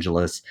Los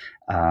Angeles,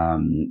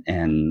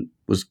 and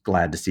was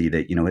glad to see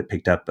that it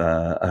picked up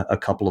a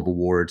couple of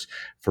awards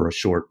for a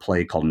short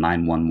play called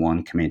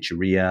 911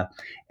 Comancheria,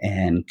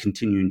 and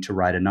continuing to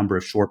write a number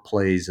of short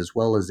plays as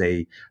well as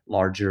a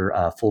larger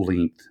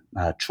full-length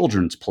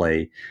children's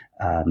play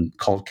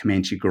called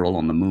Comanche Girl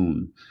on the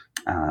Moon.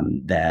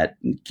 That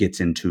gets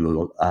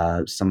into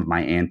some of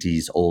my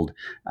auntie's old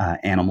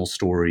animal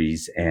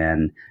stories,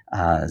 and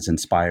is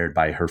inspired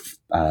by her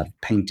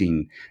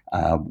painting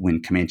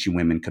When Comanche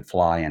Women Could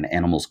Fly and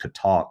Animals Could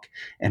Talk,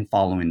 and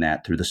following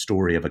that through the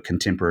story of a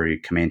contemporary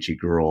Comanche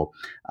girl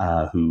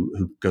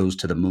who goes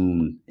to the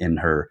moon in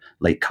her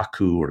late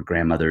Kaku, or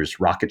grandmother's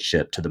rocket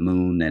ship to the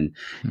moon,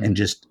 and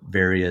just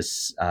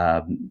various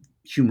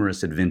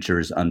humorous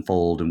adventures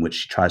unfold in which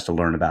she tries to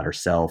learn about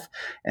herself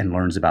and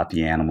learns about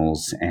the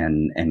animals,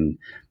 and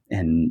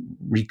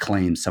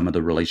reclaims some of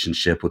the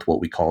relationship with what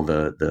we call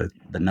the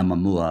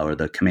Namamua, or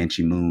the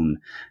Comanche moon,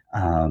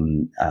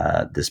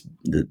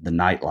 the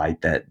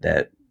nightlight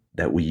that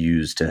we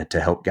use to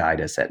help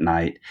guide us at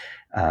night,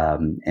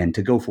 and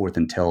to go forth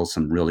and tell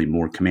some really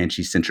more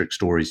Comanche-centric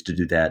stories, to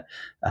do that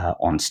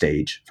on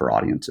stage for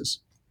audiences.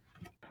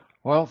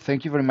 Well,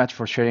 thank you very much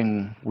for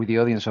sharing with the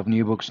audience of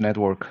New Books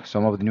Network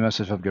some of the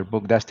nuances of your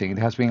book, Dustin. It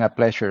has been a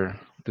pleasure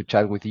to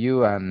chat with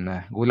you,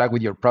 and good luck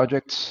with your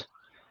projects.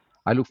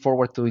 I look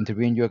forward to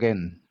interviewing you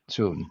again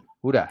soon.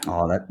 Ura.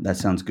 Oh, that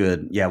sounds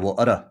good. Yeah, well,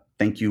 Ura.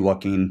 Thank you,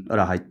 Joaquin.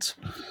 Ura Heights.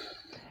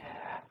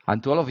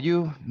 And to all of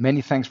you,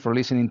 many thanks for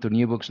listening to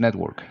New Books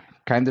Network.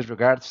 Kindest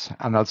regards,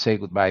 and I'll say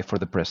goodbye for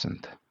the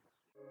present.